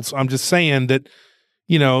Worlds. I'm just saying that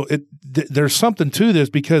there's something to this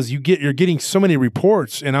because you're getting so many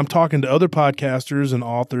reports, and I'm talking to other podcasters and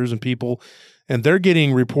authors and people, and they're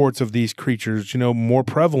getting reports of these creatures. More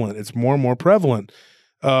prevalent. It's more and more prevalent.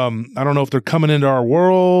 I don't know if they're coming into our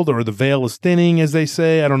world or the veil is thinning, as they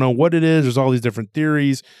say. I don't know what it is. There's all these different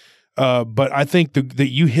theories. But I think that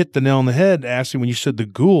you hit the nail on the head, Ashley, when you said the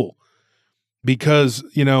ghoul, because,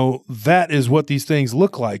 that is what these things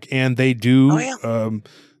look like. And they do,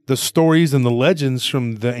 the stories and the legends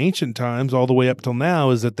from the ancient times all the way up till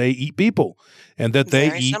now is that they eat people and that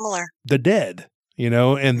they eat the dead,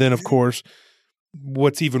 and then of course,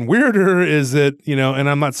 what's even weirder is that, and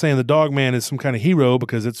I'm not saying the dog man is some kind of hero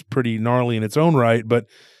because it's pretty gnarly in its own right, but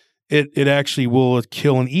it actually will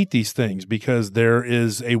kill and eat these things because there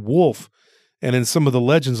is a wolf. And in some of the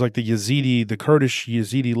legends, like the Kurdish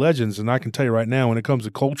Yazidi legends, and I can tell you right now, when it comes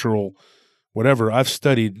to cultural whatever, I've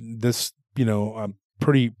studied this, I'm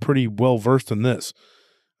pretty well versed in this.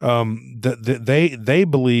 That they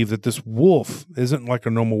believe that this wolf isn't like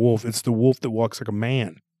a normal wolf. It's the wolf that walks like a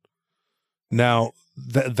man. Now,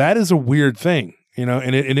 that is a weird thing,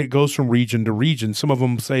 and it goes from region to region. Some of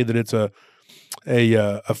them say that it's a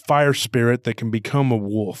fire spirit that can become a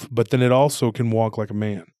wolf, but then it also can walk like a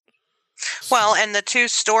man. Well, and the two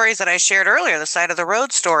stories that I shared earlier, the side of the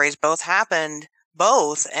road stories, both happened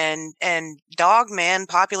and dog man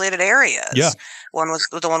populated areas. Yeah. One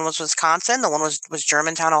was Wisconsin, the one was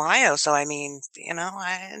Germantown, Ohio. So I mean,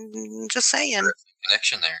 I'm just saying.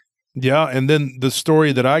 Connection there. Yeah, and then the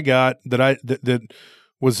story that I got that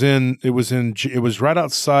was it was right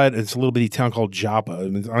outside. It's a little bitty town called Joppa. I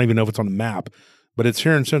don't even know if it's on the map, but it's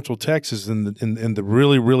here in Central Texas in the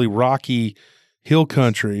really really rocky hill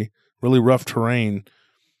country, really rough terrain,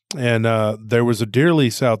 and there was a deer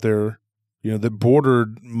lease out there, that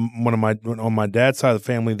bordered on my dad's side of the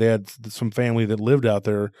family. They had some family that lived out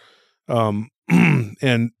there,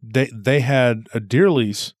 and they had a deer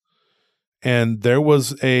lease. And there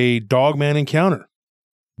was a dogman encounter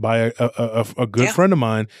by a good friend of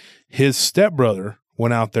mine. His stepbrother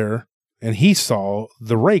went out there and he saw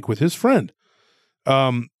the rake with his friend.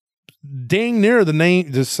 Dang near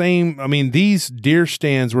the same. I mean, these deer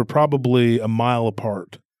stands were probably a mile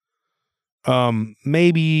apart.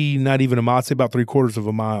 Maybe not even a mile. I'd say about 3/4 of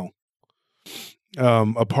a mile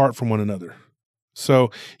apart from one another.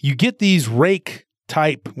 So you get these rake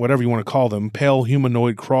type, whatever you want to call them, pale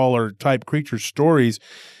humanoid crawler type creature stories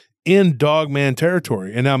in Dogman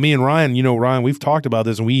territory. And now me and Ryan, Ryan, we've talked about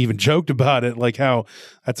this and we even joked about it, like how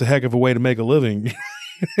that's a heck of a way to make a living.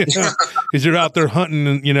 Because you're out there hunting,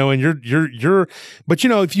 and you're. But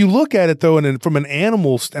if you look at it though, and from an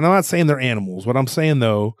animal, and I'm not saying they're animals. What I'm saying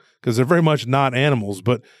though, because they're very much not animals,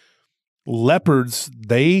 but leopards,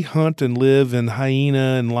 they hunt and live in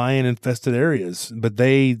hyena and lion infested areas, but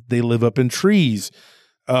they live up in trees.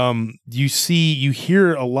 You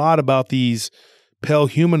hear a lot about these pale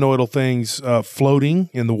humanoidal things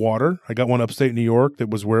floating in the water. I got one upstate New York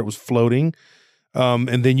that was where it was floating.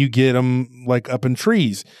 And then you get them like up in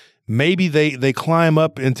trees. Maybe they climb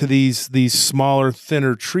up into these smaller,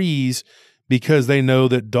 thinner trees because they know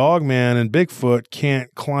that Dogman and Bigfoot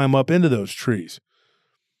can't climb up into those trees.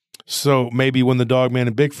 So maybe when the Dogman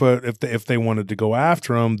and Bigfoot, if they wanted to go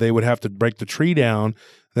after them, they would have to break the tree down.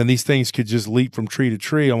 Then these things could just leap from tree to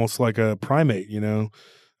tree, almost like a primate.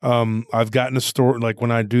 I've gotten a story like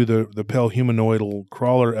when I do the pale humanoidal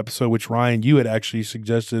crawler episode, which Ryan, you had actually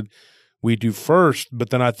suggested we do first,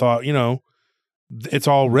 but then I thought, it's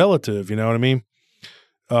all relative, you know what I mean?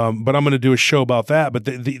 But I'm going to do a show about that. But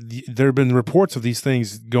there have been reports of these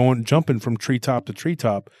things jumping from treetop to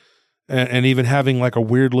treetop, and even having like a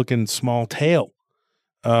weird looking small tail,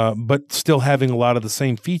 but still having a lot of the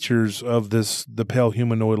same features of the pale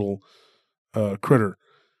humanoidal critter.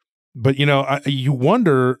 But you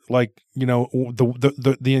wonder, like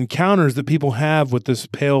the encounters that people have with this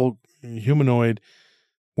pale humanoid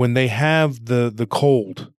when they have the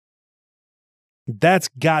cold. That's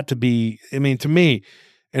got to be, I mean, to me.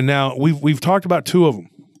 And now we've talked about two of them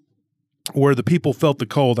where the people felt the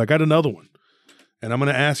cold. I got another one, and I'm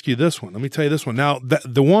going to ask you this one. Let me tell you this one. Now,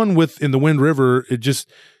 the one in the Wind River,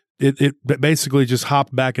 it basically just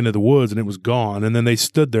hopped back into the woods and it was gone. And then they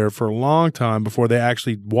stood there for a long time before they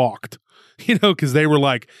actually walked, because they were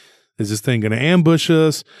like, is this thing going to ambush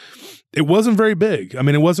us? It wasn't very big. I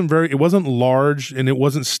mean, it wasn't large, and it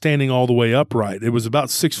wasn't standing all the way upright. It was about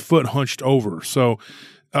 6 foot hunched over. So,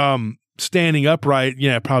 standing upright,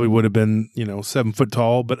 it probably would have been, 7 foot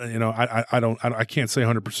tall, but I can't say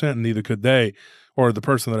 100%, and neither could they or the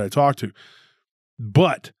person that I talked to.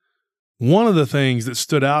 But one of the things that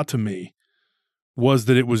stood out to me was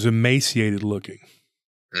that it was emaciated looking.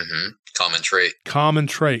 Mm-hmm. Common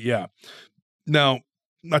trait. Yeah. Now,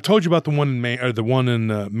 I told you about the one in Maine, or the one in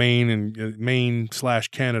Maine and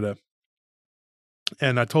Maine/Canada,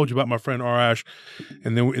 and I told you about my friend Arash,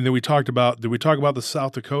 and then we talked about. Did we talk about the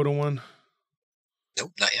South Dakota one?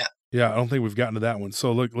 Nope, not yet. Yeah, I don't think we've gotten to that one.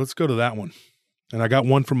 So look, let's go to that one. And I got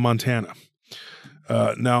one from Montana.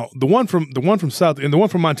 Now the one from South, and the one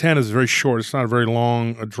from Montana is very short. It's not a very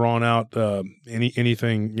long, drawn out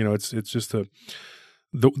anything. It's just a.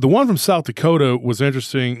 The one from South Dakota was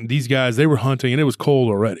interesting. These guys, they were hunting, and it was cold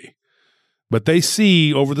already. But they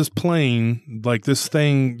see over this plain, like this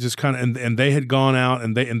thing just kind of, and they had gone out,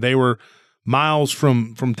 and they were miles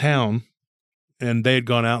from town, and they had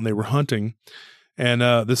gone out and they were hunting. And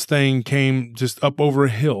this thing came just up over a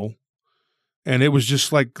hill, and it was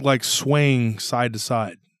just like swaying side to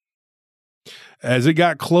side. As it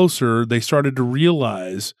got closer, they started to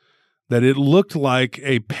realize that it looked like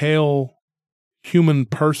a pale human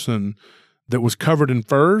person that was covered in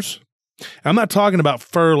furs. I'm not talking about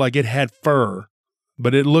fur like it had fur,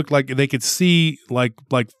 but it looked like they could see like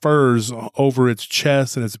furs over its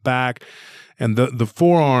chest and its back, and the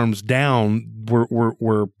forearms down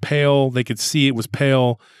were pale. They could see it was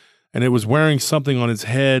pale, and it was wearing something on its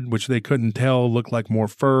head which they couldn't tell looked like more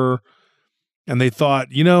fur. And they thought,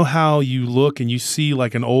 how you look and you see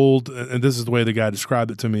like an old, and this is the way the guy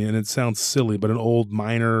described it to me, and it sounds silly, but an old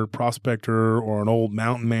miner prospector or an old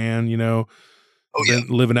mountain man,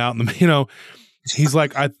 living out in the, he's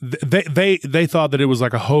like, they thought that it was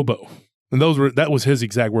like a hobo. And that was his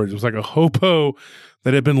exact words. It was like a hobo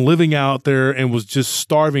that had been living out there and was just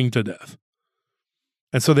starving to death.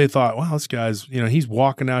 And so they thought, wow, this guy's, he's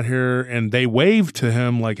walking out here, and they waved to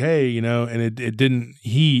him like, hey, and it didn't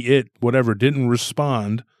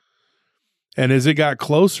respond. And as it got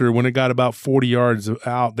closer, when it got about 40 yards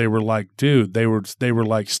out, they were like, dude, they were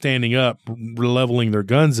like standing up, leveling their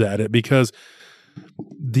guns at it, because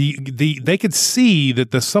they could see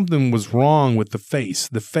that something was wrong with the face.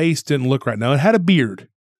 The face didn't look right. Now, it had a beard.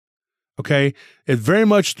 Okay. It very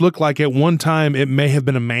much looked like at one time it may have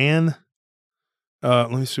been a man.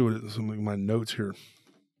 Let me see what some of my notes here.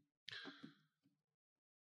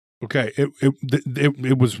 Okay,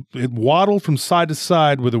 it waddled from side to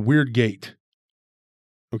side with a weird gait.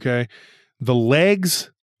 Okay, the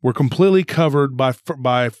legs were completely covered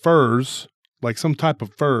by furs, like some type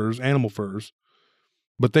of furs, animal furs,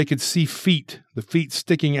 but they could see the feet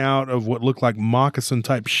sticking out of what looked like moccasin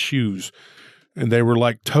type shoes, and they were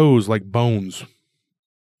like toes, like bones.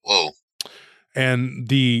 Whoa! And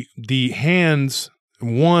the hands,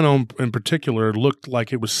 one in particular, looked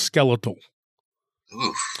like it was skeletal.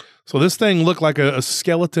 Oof. So this thing looked like a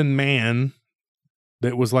skeleton man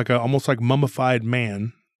that was like almost like mummified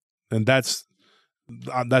man. And that's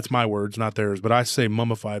my words, not theirs, but I say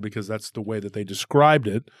mummified because that's the way that they described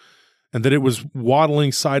it. And that it was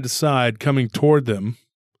waddling side to side coming toward them.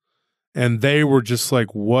 And they were just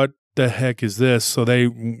like, what the heck is this? So they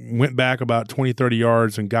went back about 20, 30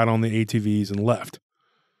 yards and got on the ATVs and left.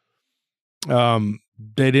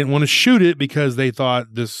 They didn't want to shoot it because they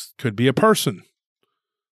thought this could be a person.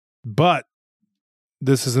 But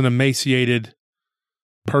this is an emaciated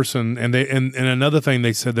person, and another thing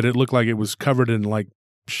they said that it looked like it was covered in like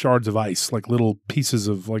shards of ice, like little pieces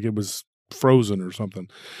of like it was frozen or something,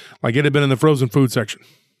 like it had been in the frozen food section.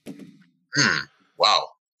 Wow!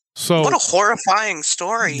 So what a horrifying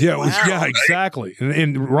story! Yeah, wow. Yeah, exactly.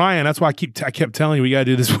 And Ryan, that's why I kept telling you we got to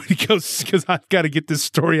do this because I've got to get this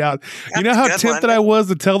story out. That's you know how tempted I was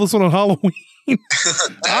to tell this one on Halloween.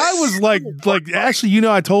 I was like actually,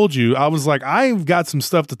 I told you, I was like, I've got some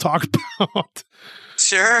stuff to talk about.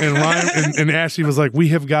 Sure. And Ryan and Ashley was like, we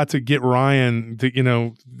have got to get Ryan to,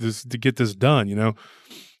 to get this done,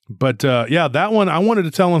 But that one I wanted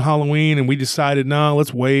to tell on Halloween, and we decided, no,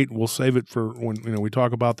 let's wait. We'll save it for when we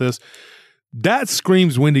talk about this. That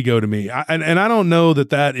screams Wendigo to me. And I don't know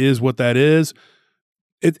that is what that is.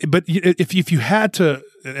 But if you had to,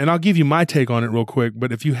 and I'll give you my take on it real quick,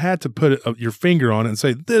 but if you had to put your finger on it and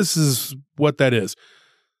say, this is what that is,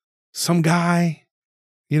 some guy,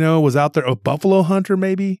 was out there, a buffalo hunter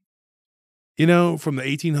maybe, from the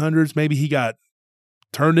 1800s, maybe he got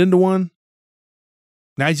turned into one.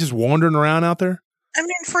 Now he's just wandering around out there. I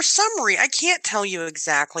mean, for some reason, I can't tell you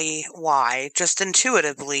exactly why, just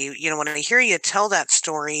intuitively, when I hear you tell that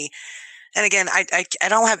story, and again, I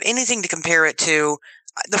don't have anything to compare it to.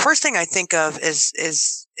 The first thing I think of is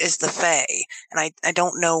the Fae, and I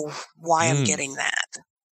don't know why I'm getting that.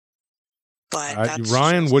 But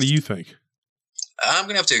Ryan, what do you think? I'm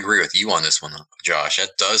gonna have to agree with you on this one, Josh.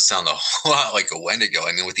 That does sound a whole lot like a Wendigo.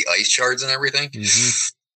 I mean, with the ice shards and everything,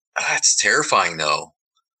 it's terrifying, though.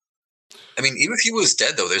 I mean, even if he was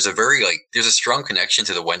dead, though, there's a strong connection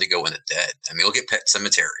to the Wendigo and the dead. I mean, look at Pet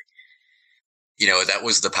Cemetery. That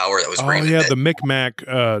was the power that was bringing. Oh yeah, the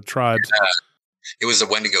Micmac tribes. It was the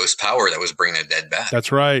Wendigo's power that was bringing the dead back.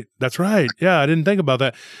 That's right. Yeah, I didn't think about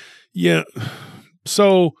that. Yeah.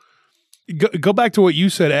 So go back to what you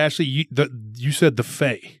said, Ashley. You said the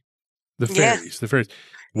Fae, the fairies, the fairies.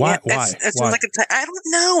 Why? Why? Like I don't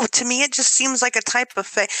know. To me, it just seems like a type of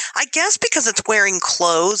Fae. I guess because it's wearing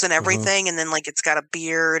clothes and everything, and then like it's got a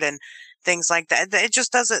beard and things like that. It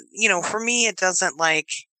just doesn't. For me, it doesn't like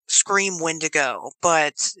scream Wendigo,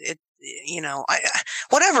 but it.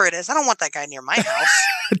 Whatever it is, I don't want that guy near my house.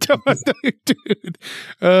 Dude.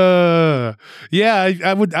 Yeah,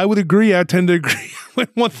 I would agree. I tend to agree. I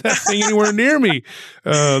wouldn't want that thing anywhere near me.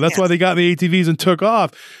 That's why they got in the ATVs and took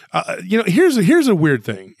off. Here's a weird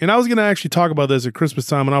thing, and I was going to actually talk about this at Christmas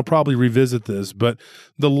time, and I'll probably revisit this. But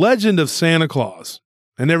the legend of Santa Claus,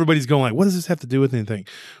 and everybody's going like, "What does this have to do with anything?"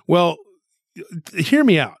 Well, hear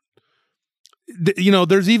me out.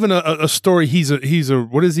 There's even a story. He's a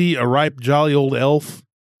what is he? A ripe, jolly old elf?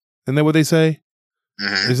 Isn't that what they say?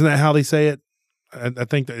 Mm-hmm. Isn't that how they say it? I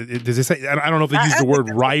think does they say? I don't know if they use the word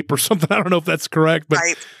ripe or something. I don't know if that's correct, but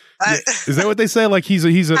is that what they say? Like he's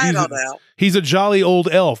a jolly old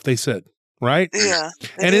elf. They said, right? Yeah.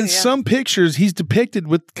 And in some pictures, he's depicted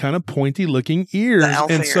with kind of pointy looking ears,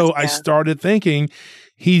 and so I started thinking.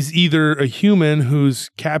 He's either a human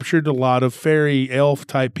who's captured a lot of fairy elf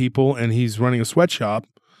type people and he's running a sweatshop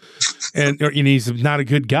and he's not a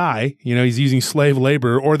good guy, he's using slave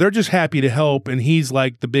labor, or they're just happy to help and he's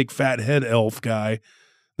like the big fat head elf guy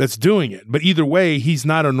that's doing it. But either way, he's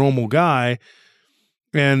not a normal guy.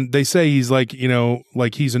 And they say he's like,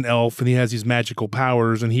 like he's an elf and he has these magical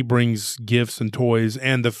powers and he brings gifts and toys,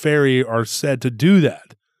 and the fairy are said to do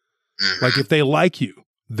that. Like if they like you,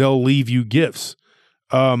 they'll leave you gifts.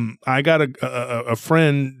 I got a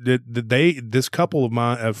friend this couple of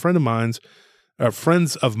mine,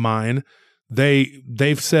 friends of mine,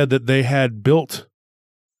 they've said that they had built,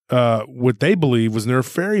 what they believe was their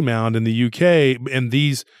fairy mound in the UK. And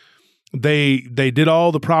they did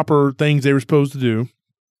all the proper things they were supposed to do,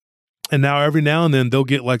 and now every now and then they'll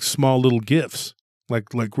get like small little gifts,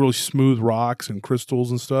 like really smooth rocks and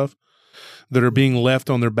crystals and stuff that are being left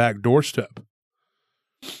on their back doorstep.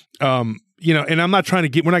 You know, and I'm not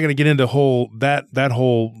trying to we're not going to get into that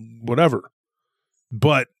whole whatever,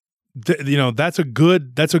 but you know, that's a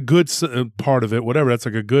good part of it. Whatever, that's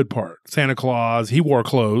like a good part. Santa Claus, he wore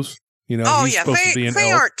clothes. You know, oh he's yeah, supposed to be an Fae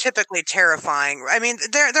elf. aren't typically terrifying. I mean,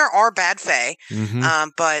 there are bad Fae,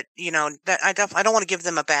 but you know, that I don't want to give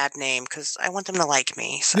them a bad name because I want them to like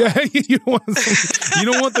me. So. Yeah, you don't want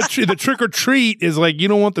the trick or treat is like you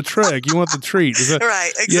don't want the trick, you want the treat.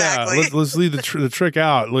 Right, exactly. Yeah, let's leave the trick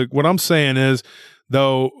out. Like what I'm saying is,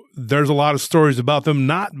 though, there's a lot of stories about them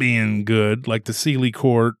not being good, like the Sealy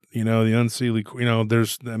Court, you know, the Unsealy, you know. I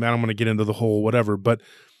don't want to get into the whole whatever, but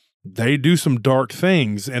they do some dark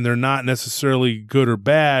things, and they're not necessarily good or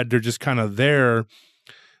bad. They're just kind of there,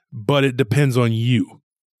 but it depends on you.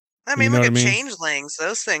 I mean, you know look at what I mean? changelings.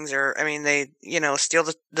 Those things are, I mean, they, you know, steal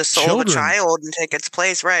the soul Children. of a child and take its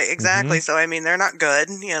place. Right, exactly. Mm-hmm. So, I mean, they're not good,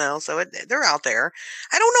 you know, so they're out there.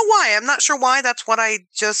 I don't know why. I'm not sure why that's what I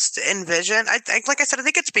just envisioned. Like I said, I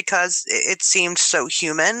think it's because it seemed so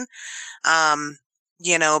human.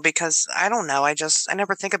 You know, because I don't know. I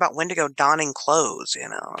never think about Wendigo donning clothes, you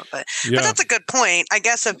know, but that's a good point. I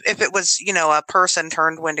guess if it was, you know, a person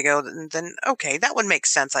turned Wendigo, then okay, that would make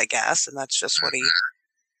sense, I guess. And that's just what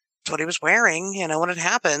he was wearing, you know, when it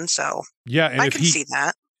happened. So yeah, and I can see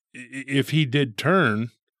that. If he did turn,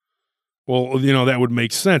 well, you know, that would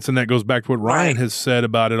make sense. And that goes back to what Ryan has said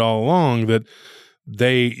about it all along, that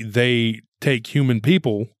they take human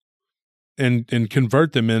people and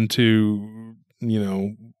convert them into, you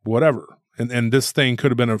know, whatever. And this thing could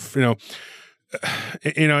have been and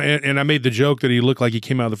I made the joke that he looked like he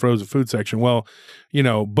came out of the frozen food section. Well, you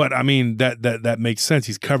know, but I mean, that makes sense.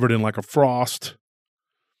 He's covered in like a frost,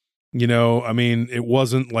 you know. I mean, it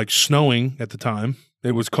wasn't like snowing at the time.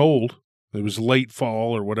 It was cold. It was late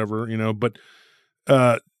fall or whatever, you know, but,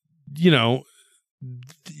 you know,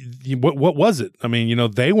 what was it? I mean, you know,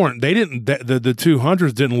 the two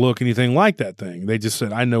hunters didn't look anything like that thing. They just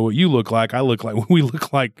said, I know what you look like. I look like, we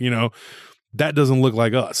look like, you know, that doesn't look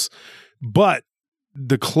like us. But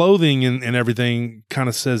the clothing and everything kind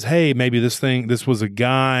of says, hey, maybe this was a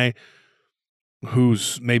guy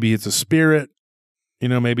maybe it's a spirit, you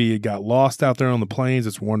know, maybe it got lost out there on the plains.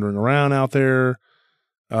 It's wandering around out there.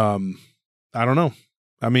 I don't know.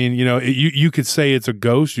 I mean, you know, you could say it's a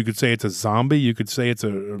ghost. You could say it's a zombie. You could say it's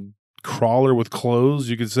a crawler with clothes.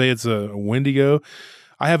 You could say it's a Wendigo.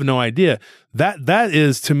 I have no idea. That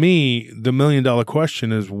is, to me, the $1 million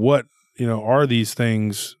question is, what, you know, are these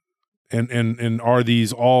things, and are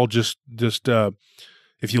these all just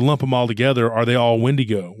if you lump them all together, are they all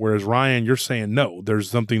Wendigo? Whereas Ryan, you're saying no.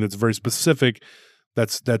 There's something that's very specific.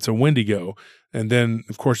 That's a Wendigo. And then,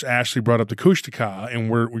 of course, Ashley brought up the Kushtaka, and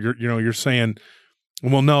you're saying,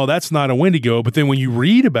 well, no, that's not a Wendigo. But then when you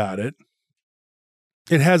read about it,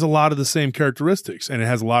 it has a lot of the same characteristics, and it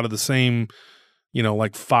has a lot of the same, you know,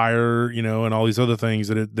 like fire, you know, and all these other things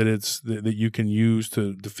that you can use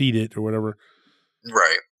to defeat it or whatever.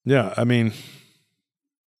 Right. Yeah. I mean,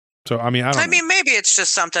 so, I mean, I don't know. Maybe it's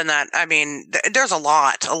just something that, I mean, there's a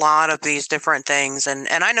lot of these different things. And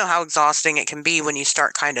I know how exhausting it can be when you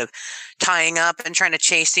start kind of tying up and trying to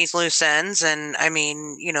chase these loose ends. And I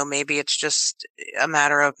mean, you know, maybe it's just a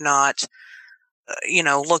matter of not, you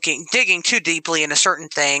know, digging too deeply into certain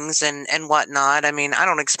things and whatnot. I mean, I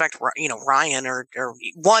don't expect, you know, Ryan or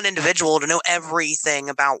one individual to know everything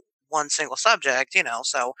about one single subject, you know,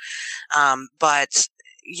 so, but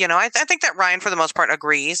you know, I think that Ryan, for the most part,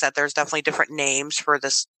 agrees that there's definitely different names for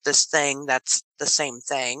this thing that's the same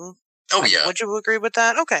thing. Oh, yeah. Would you agree with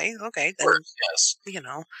that? Okay. Then, yes. You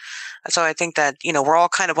know, so I think that, you know, we're all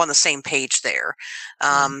kind of on the same page there,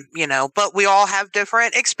 you know, but we all have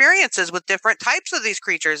different experiences with different types of these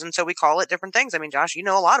creatures. And so we call it different things. I mean, Josh, you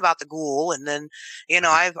know a lot about the ghoul. And then, you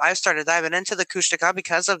know, I've started diving into the Kushtaka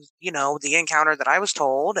because of, you know, the encounter that I was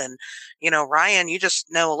told. And, you know, Ryan, you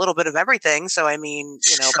just know a little bit of everything. So, I mean,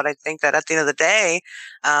 you know, but I think that at the end of the day,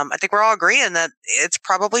 I think we're all agreeing that it's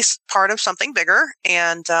probably part of something bigger.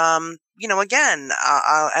 And, you know, again,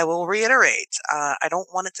 I will reiterate, I don't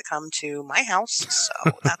want it to come to my house,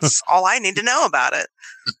 so that's all I need to know about it.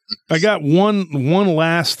 I got one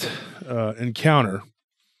last encounter.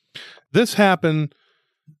 This happened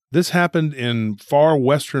in far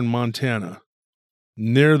western Montana,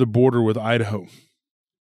 near the border with Idaho.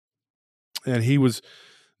 And he was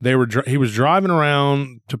driving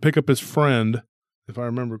around to pick up his friend, if I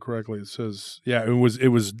remember correctly. It says, yeah, it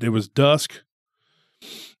was dusk.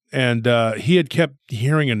 And he had kept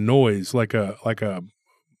hearing a noise, like a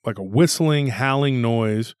whistling, howling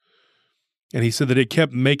noise. And he said that it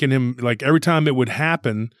kept making him, like, every time it would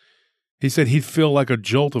happen, he said he'd feel like a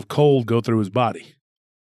jolt of cold go through his body.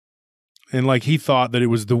 And like he thought that it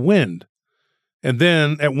was the wind. And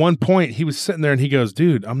then at one point he was sitting there and he goes,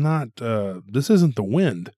 dude, I'm not, this isn't the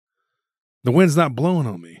wind. The wind's not blowing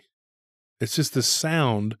on me. It's just the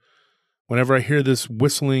sound. Whenever I hear this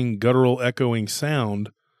whistling, guttural, echoing sound,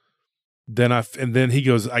 and then he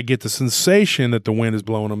goes, I get the sensation that the wind is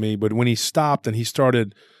blowing on me. But when he stopped and he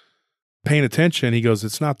started paying attention, he goes,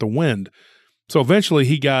 it's not the wind. So eventually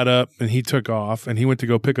he got up and he took off and he went to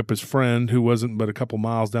go pick up his friend who wasn't but a couple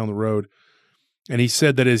miles down the road. And he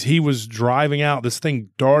said that as he was driving out, this thing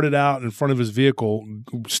darted out in front of his vehicle,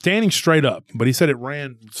 standing straight up. But he said it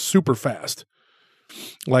ran super fast.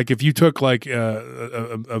 Like if you took like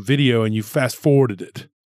a video and you fast forwarded it,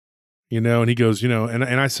 you know, and he goes, you know, and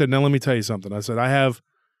I said, now let me tell you something. I said, I have,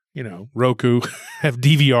 you know, Roku, have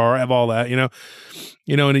DVR, I have all that, you know,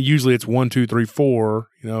 and usually it's 1, 2, 3, 4.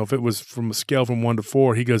 You know, if it was from a scale from 1 to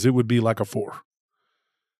 4, he goes, it would be like a 4.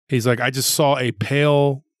 He's like, I just saw a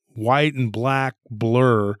pale white and black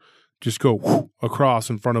blur just go whoosh, across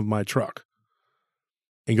in front of my truck.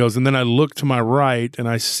 He goes, and then I look to my right and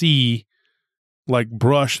I see like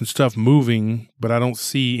brush and stuff moving, but I don't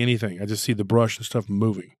see anything. I just see the brush and stuff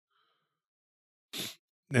moving.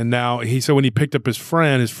 And now he said when he picked up his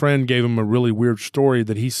friend gave him a really weird story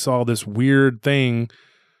that he saw this weird thing.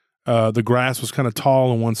 The grass was kind of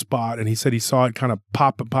tall in one spot, and he said he saw it kind of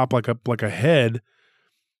pop like a head,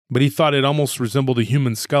 but he thought it almost resembled a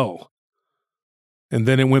human skull. And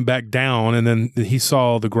then it went back down, and then he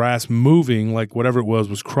saw the grass moving, like whatever it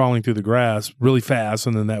was crawling through the grass really fast,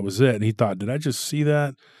 and then that was it. And he thought, did I just see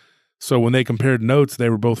that? So when they compared notes, they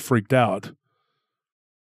were both freaked out.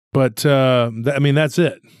 But, I mean, that's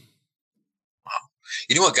it. Wow.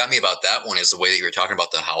 You know what got me about that one is the way that you were talking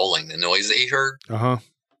about the howling, the noise that you heard. Uh-huh.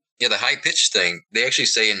 Yeah, the high-pitched thing, they actually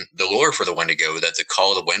say in the lore for the Wendigo that the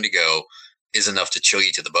call of the Wendigo is enough to chill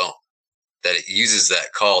you to the bone, that it uses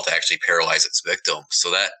that call to actually paralyze its victim.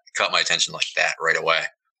 So that caught my attention like that right away.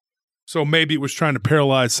 So maybe it was trying to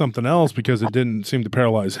paralyze something else because it didn't seem to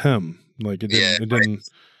paralyze him. Like it didn't. Right.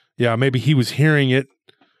 Yeah, maybe he was hearing it.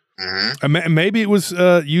 Mm-hmm. Maybe it was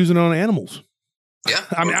using it on animals. Yeah.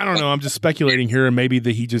 I mean, I don't know. I'm just speculating here, and maybe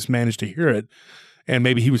that he just managed to hear it, and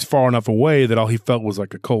maybe he was far enough away that all he felt was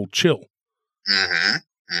like a cold chill. Mm-hmm.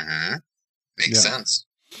 Mm-hmm. Makes sense.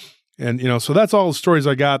 And, you know, so that's all the stories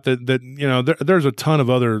I got that you know, there's a ton of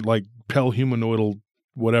other like pale humanoidal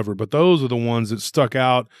whatever, but those are the ones that stuck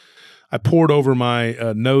out. I poured over my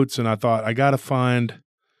notes and I thought I got to find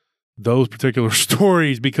those particular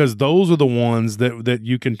stories because those are the ones that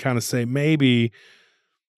you can kind of say, maybe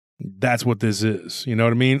that's what this is. You know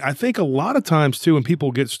what I mean? I think a lot of times too, when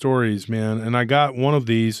people get stories, man, and I got one of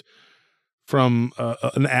these from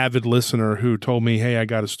an avid listener who told me, hey, I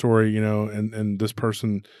got a story, you know, and this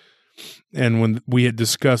person, and when we had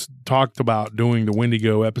talked about doing the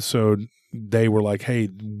Wendigo episode, they were like, hey,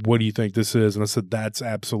 what do you think this is? And I said, that's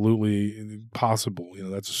absolutely possible. You know,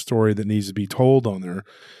 that's a story that needs to be told on there.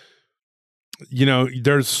 You know,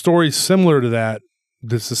 there's stories similar to that.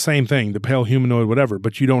 It's the same thing, the pale humanoid, whatever,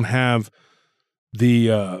 but you don't have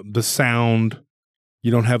the sound.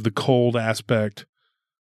 You don't have the cold aspect.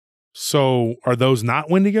 So are those not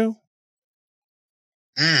Wendigo?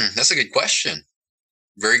 That's a good question.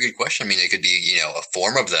 Very good question. I mean, it could be, you know, a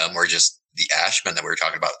form of them or just the Ashmen that we were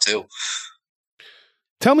talking about too.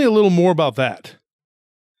 Tell me a little more about that.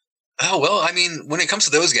 Oh, well, I mean, when it comes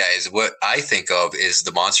to those guys, what I think of is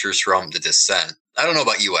the monsters from The Descent. I don't know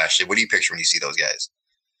about you, Ashley. What do you picture when you see those guys?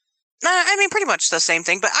 I mean, pretty much the same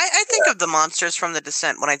thing, but I think of the monsters from The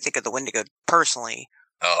Descent when I think of the Wendigo personally.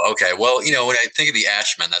 Oh, okay. Well, you know, when I think of the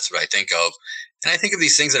Ashmen, that's what I think of. And I think of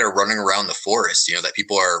these things that are running around the forest, you know, that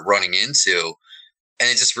people are running into. And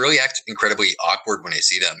it just really acts incredibly awkward when I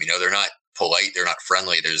see them. You know, they're not polite. They're not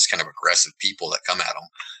friendly. They're just kind of aggressive people that come at them.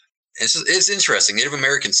 It's interesting. Native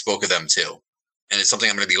Americans spoke of them too. And it's something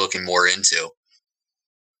I'm going to be looking more into.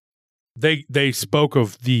 They spoke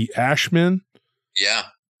of the Ashmen? Yeah.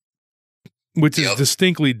 Which is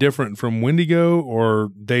distinctly different from Wendigo, or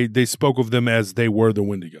they spoke of them as they were the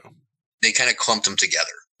Wendigo? They kind of clumped them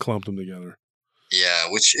together. Yeah,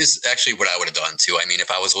 which is actually what I would have done too. I mean,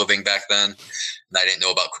 if I was living back then and I didn't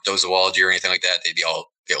know about cryptozoology or anything like that, they'd be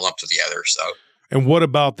all get lumped together. So. And what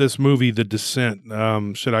about this movie, The Descent?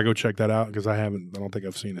 Should I go check that out? Because I don't think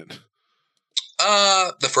I've seen it.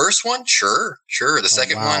 The first one, sure. The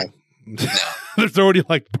second one, no. There's already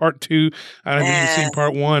like part 2. I haven't even seen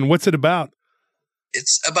part 1. What's it about?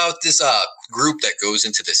 It's about this group that goes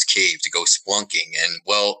into this cave to go splunking. And,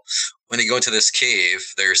 well, when they go into this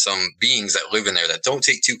cave, there's some beings that live in there that don't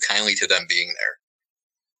take too kindly to them being there.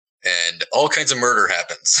 And all kinds of murder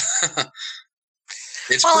happens.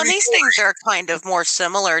 Well, and these things are kind of more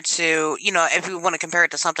similar to, if you want to compare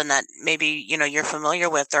it to something that maybe, you're familiar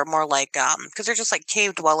with, they're more like, because they're just like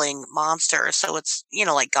cave dwelling monsters. So it's,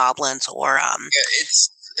 like goblins or,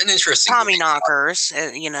 it's an interesting Tommy knockers,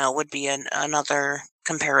 would be another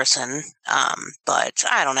comparison. But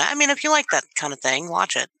I don't know. I mean, if you like that kind of thing,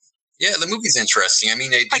 watch it. Yeah, the movie's interesting. I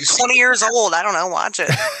mean, they do like 20 years old. I don't know. Watch it.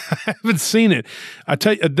 I haven't seen it. I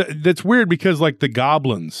tell you, that's weird because like the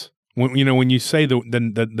goblins, when you say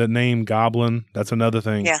the name goblin, that's another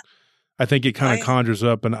thing. Yeah. I think it kind of conjures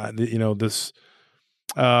up, and this.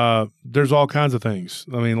 There's all kinds of things.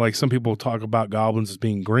 I mean, like some people talk about goblins as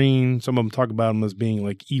being green. Some of them talk about them as being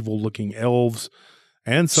like evil-looking elves,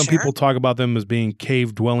 and some people talk about them as being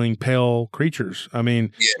cave-dwelling pale creatures. I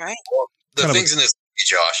mean, well, the things in this movie,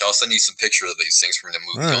 Josh, I'll send you some pictures of these things from the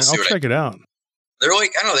movie. All right, I'll check it out. They're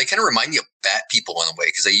like, I don't know, they kind of remind me of bat people in a way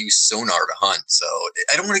because they use sonar to hunt. So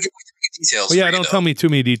I don't want to give too many details. Well, yeah, don't tell me too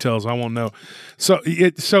many details. I won't know. So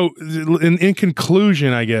in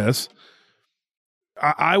conclusion, I guess,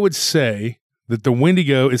 I would say that the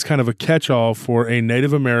Wendigo is kind of a catch-all for a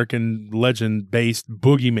Native American legend-based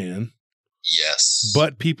boogeyman. Yes.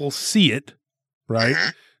 But people see it, right? Mm-hmm.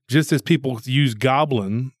 Just as people use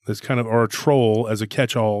goblin as kind of, or a troll as a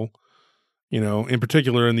catch-all, in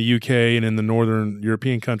particular in the UK and in the northern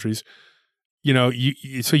European countries, so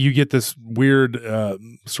you get this weird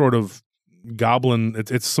sort of goblin.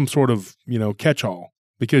 It's some sort of, catch-all,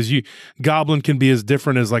 because goblin can be as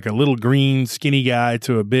different as like a little green skinny guy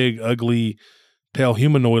to a big ugly pale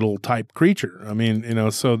humanoidal type creature. I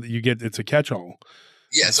mean, so you get, it's a catch-all.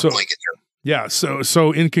 Yeah, it's a blanket term. Yeah.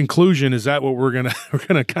 So in conclusion, is that what we're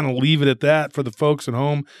gonna kind of leave it at that for the folks at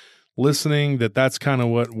home listening? That's kind of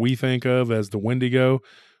what we think of as the Wendigo,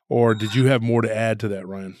 or did you have more to add to that,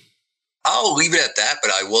 Ryan? I'll leave it at that,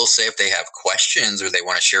 but I will say if they have questions or they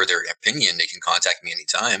want to share their opinion, they can contact me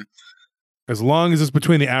anytime. As long as it's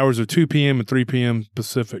between the hours of 2 p.m. and 3 p.m.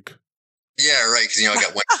 Pacific. Yeah, right. Because, I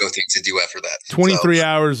got Wendigo things to do after that. 23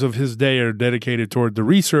 hours of his day are dedicated toward the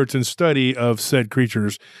research and study of said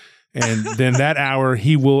creatures. And then that hour,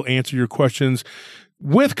 he will answer your questions.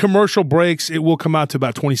 With commercial breaks, it will come out to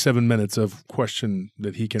about 27 minutes of question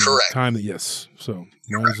that he can time. Yes. So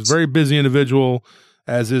he's a very busy individual,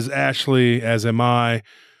 as is Ashley, as am I.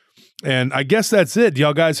 And I guess that's it. Do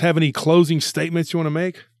y'all guys have any closing statements you want to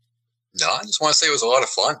make? No, I just want to say it was a lot of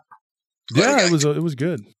fun. Yeah, it was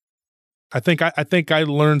good. I think I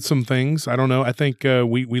learned some things. I don't know. I think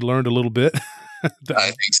we learned a little bit. I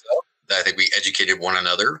think so. I think we educated one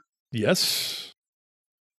another. Yes.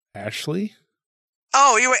 Ashley?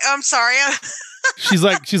 Oh, I'm sorry. She's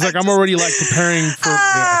like, I'm already like preparing for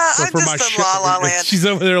my show. La La Land. She's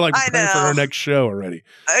over there like preparing for her next show already.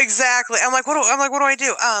 Exactly. I'm like, what do I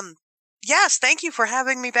do? Yes, thank you for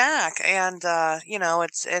having me back. And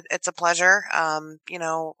it's a pleasure.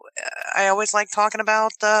 I always like talking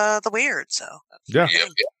about the weird. So yeah.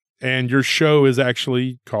 And your show is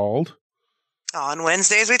actually called On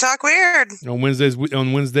Wednesdays We Talk Weird. On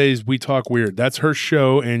Wednesdays We Talk Weird. That's her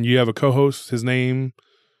show, and you have a co-host. His name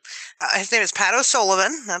is Pat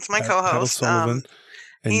O'Sullivan. That's my co-host. Pat O'Sullivan.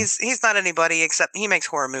 He's not anybody except he makes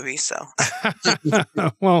horror movies. So,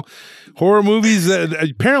 well, horror movies.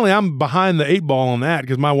 Apparently, I'm behind the 8 ball on that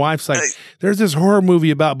because my wife's like, "There's this horror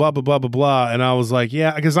movie about blah blah blah blah blah," and I was like,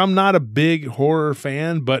 "Yeah," because I'm not a big horror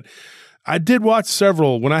fan, but I did watch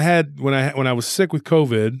several when I was sick with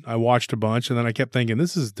COVID. I watched a bunch, and then I kept thinking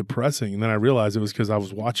this is depressing, and then I realized it was because I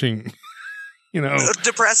was watching.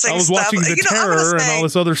 Depressing. I was watching The Terror and all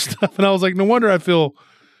this other stuff, and I was like, no wonder I feel.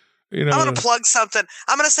 I'm going to plug something.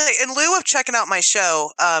 I'm going to say, in lieu of checking out my show,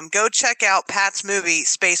 go check out Pat's movie,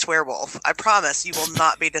 Space Werewolf. I promise you will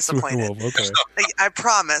not be disappointed. Okay. I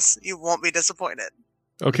promise you won't be disappointed.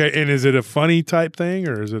 Okay, and is it a funny type thing,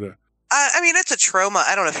 or is it a... it's a trauma.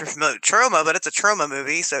 I don't know if you're familiar with trauma, but it's a trauma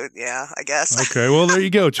movie, so yeah, I guess. Okay, well, there you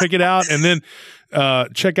go. Check it out, and then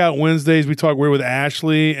check out Wednesdays We Talk Weird with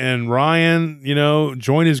Ashley and Ryan.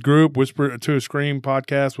 Join his group, Whisper to a Scream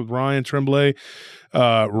podcast with Ryan Tremblay.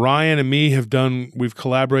 Ryan and me we've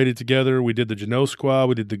collaborated together. We did the Janot Squad,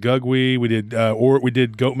 we did the Gugwee, we did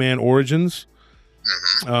Goatman Origins.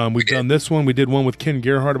 We've done this one. We did one with Ken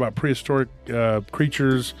Gerhardt about prehistoric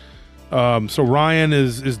creatures. So Ryan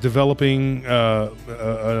is developing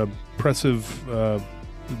a impressive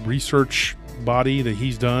research body that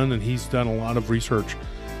he's done, and he's done a lot of research.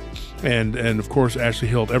 And of course, Ashley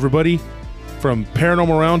Hilt. Everybody, From Paranormal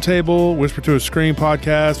Roundtable, Whisper to a Scream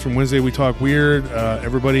podcast, from Wednesday We Talk Weird,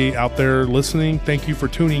 everybody out there listening, thank you for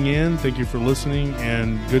tuning in. Thank you for listening,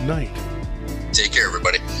 and good night. Take care,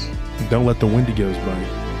 everybody. Don't let the Wendigos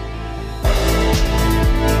bite.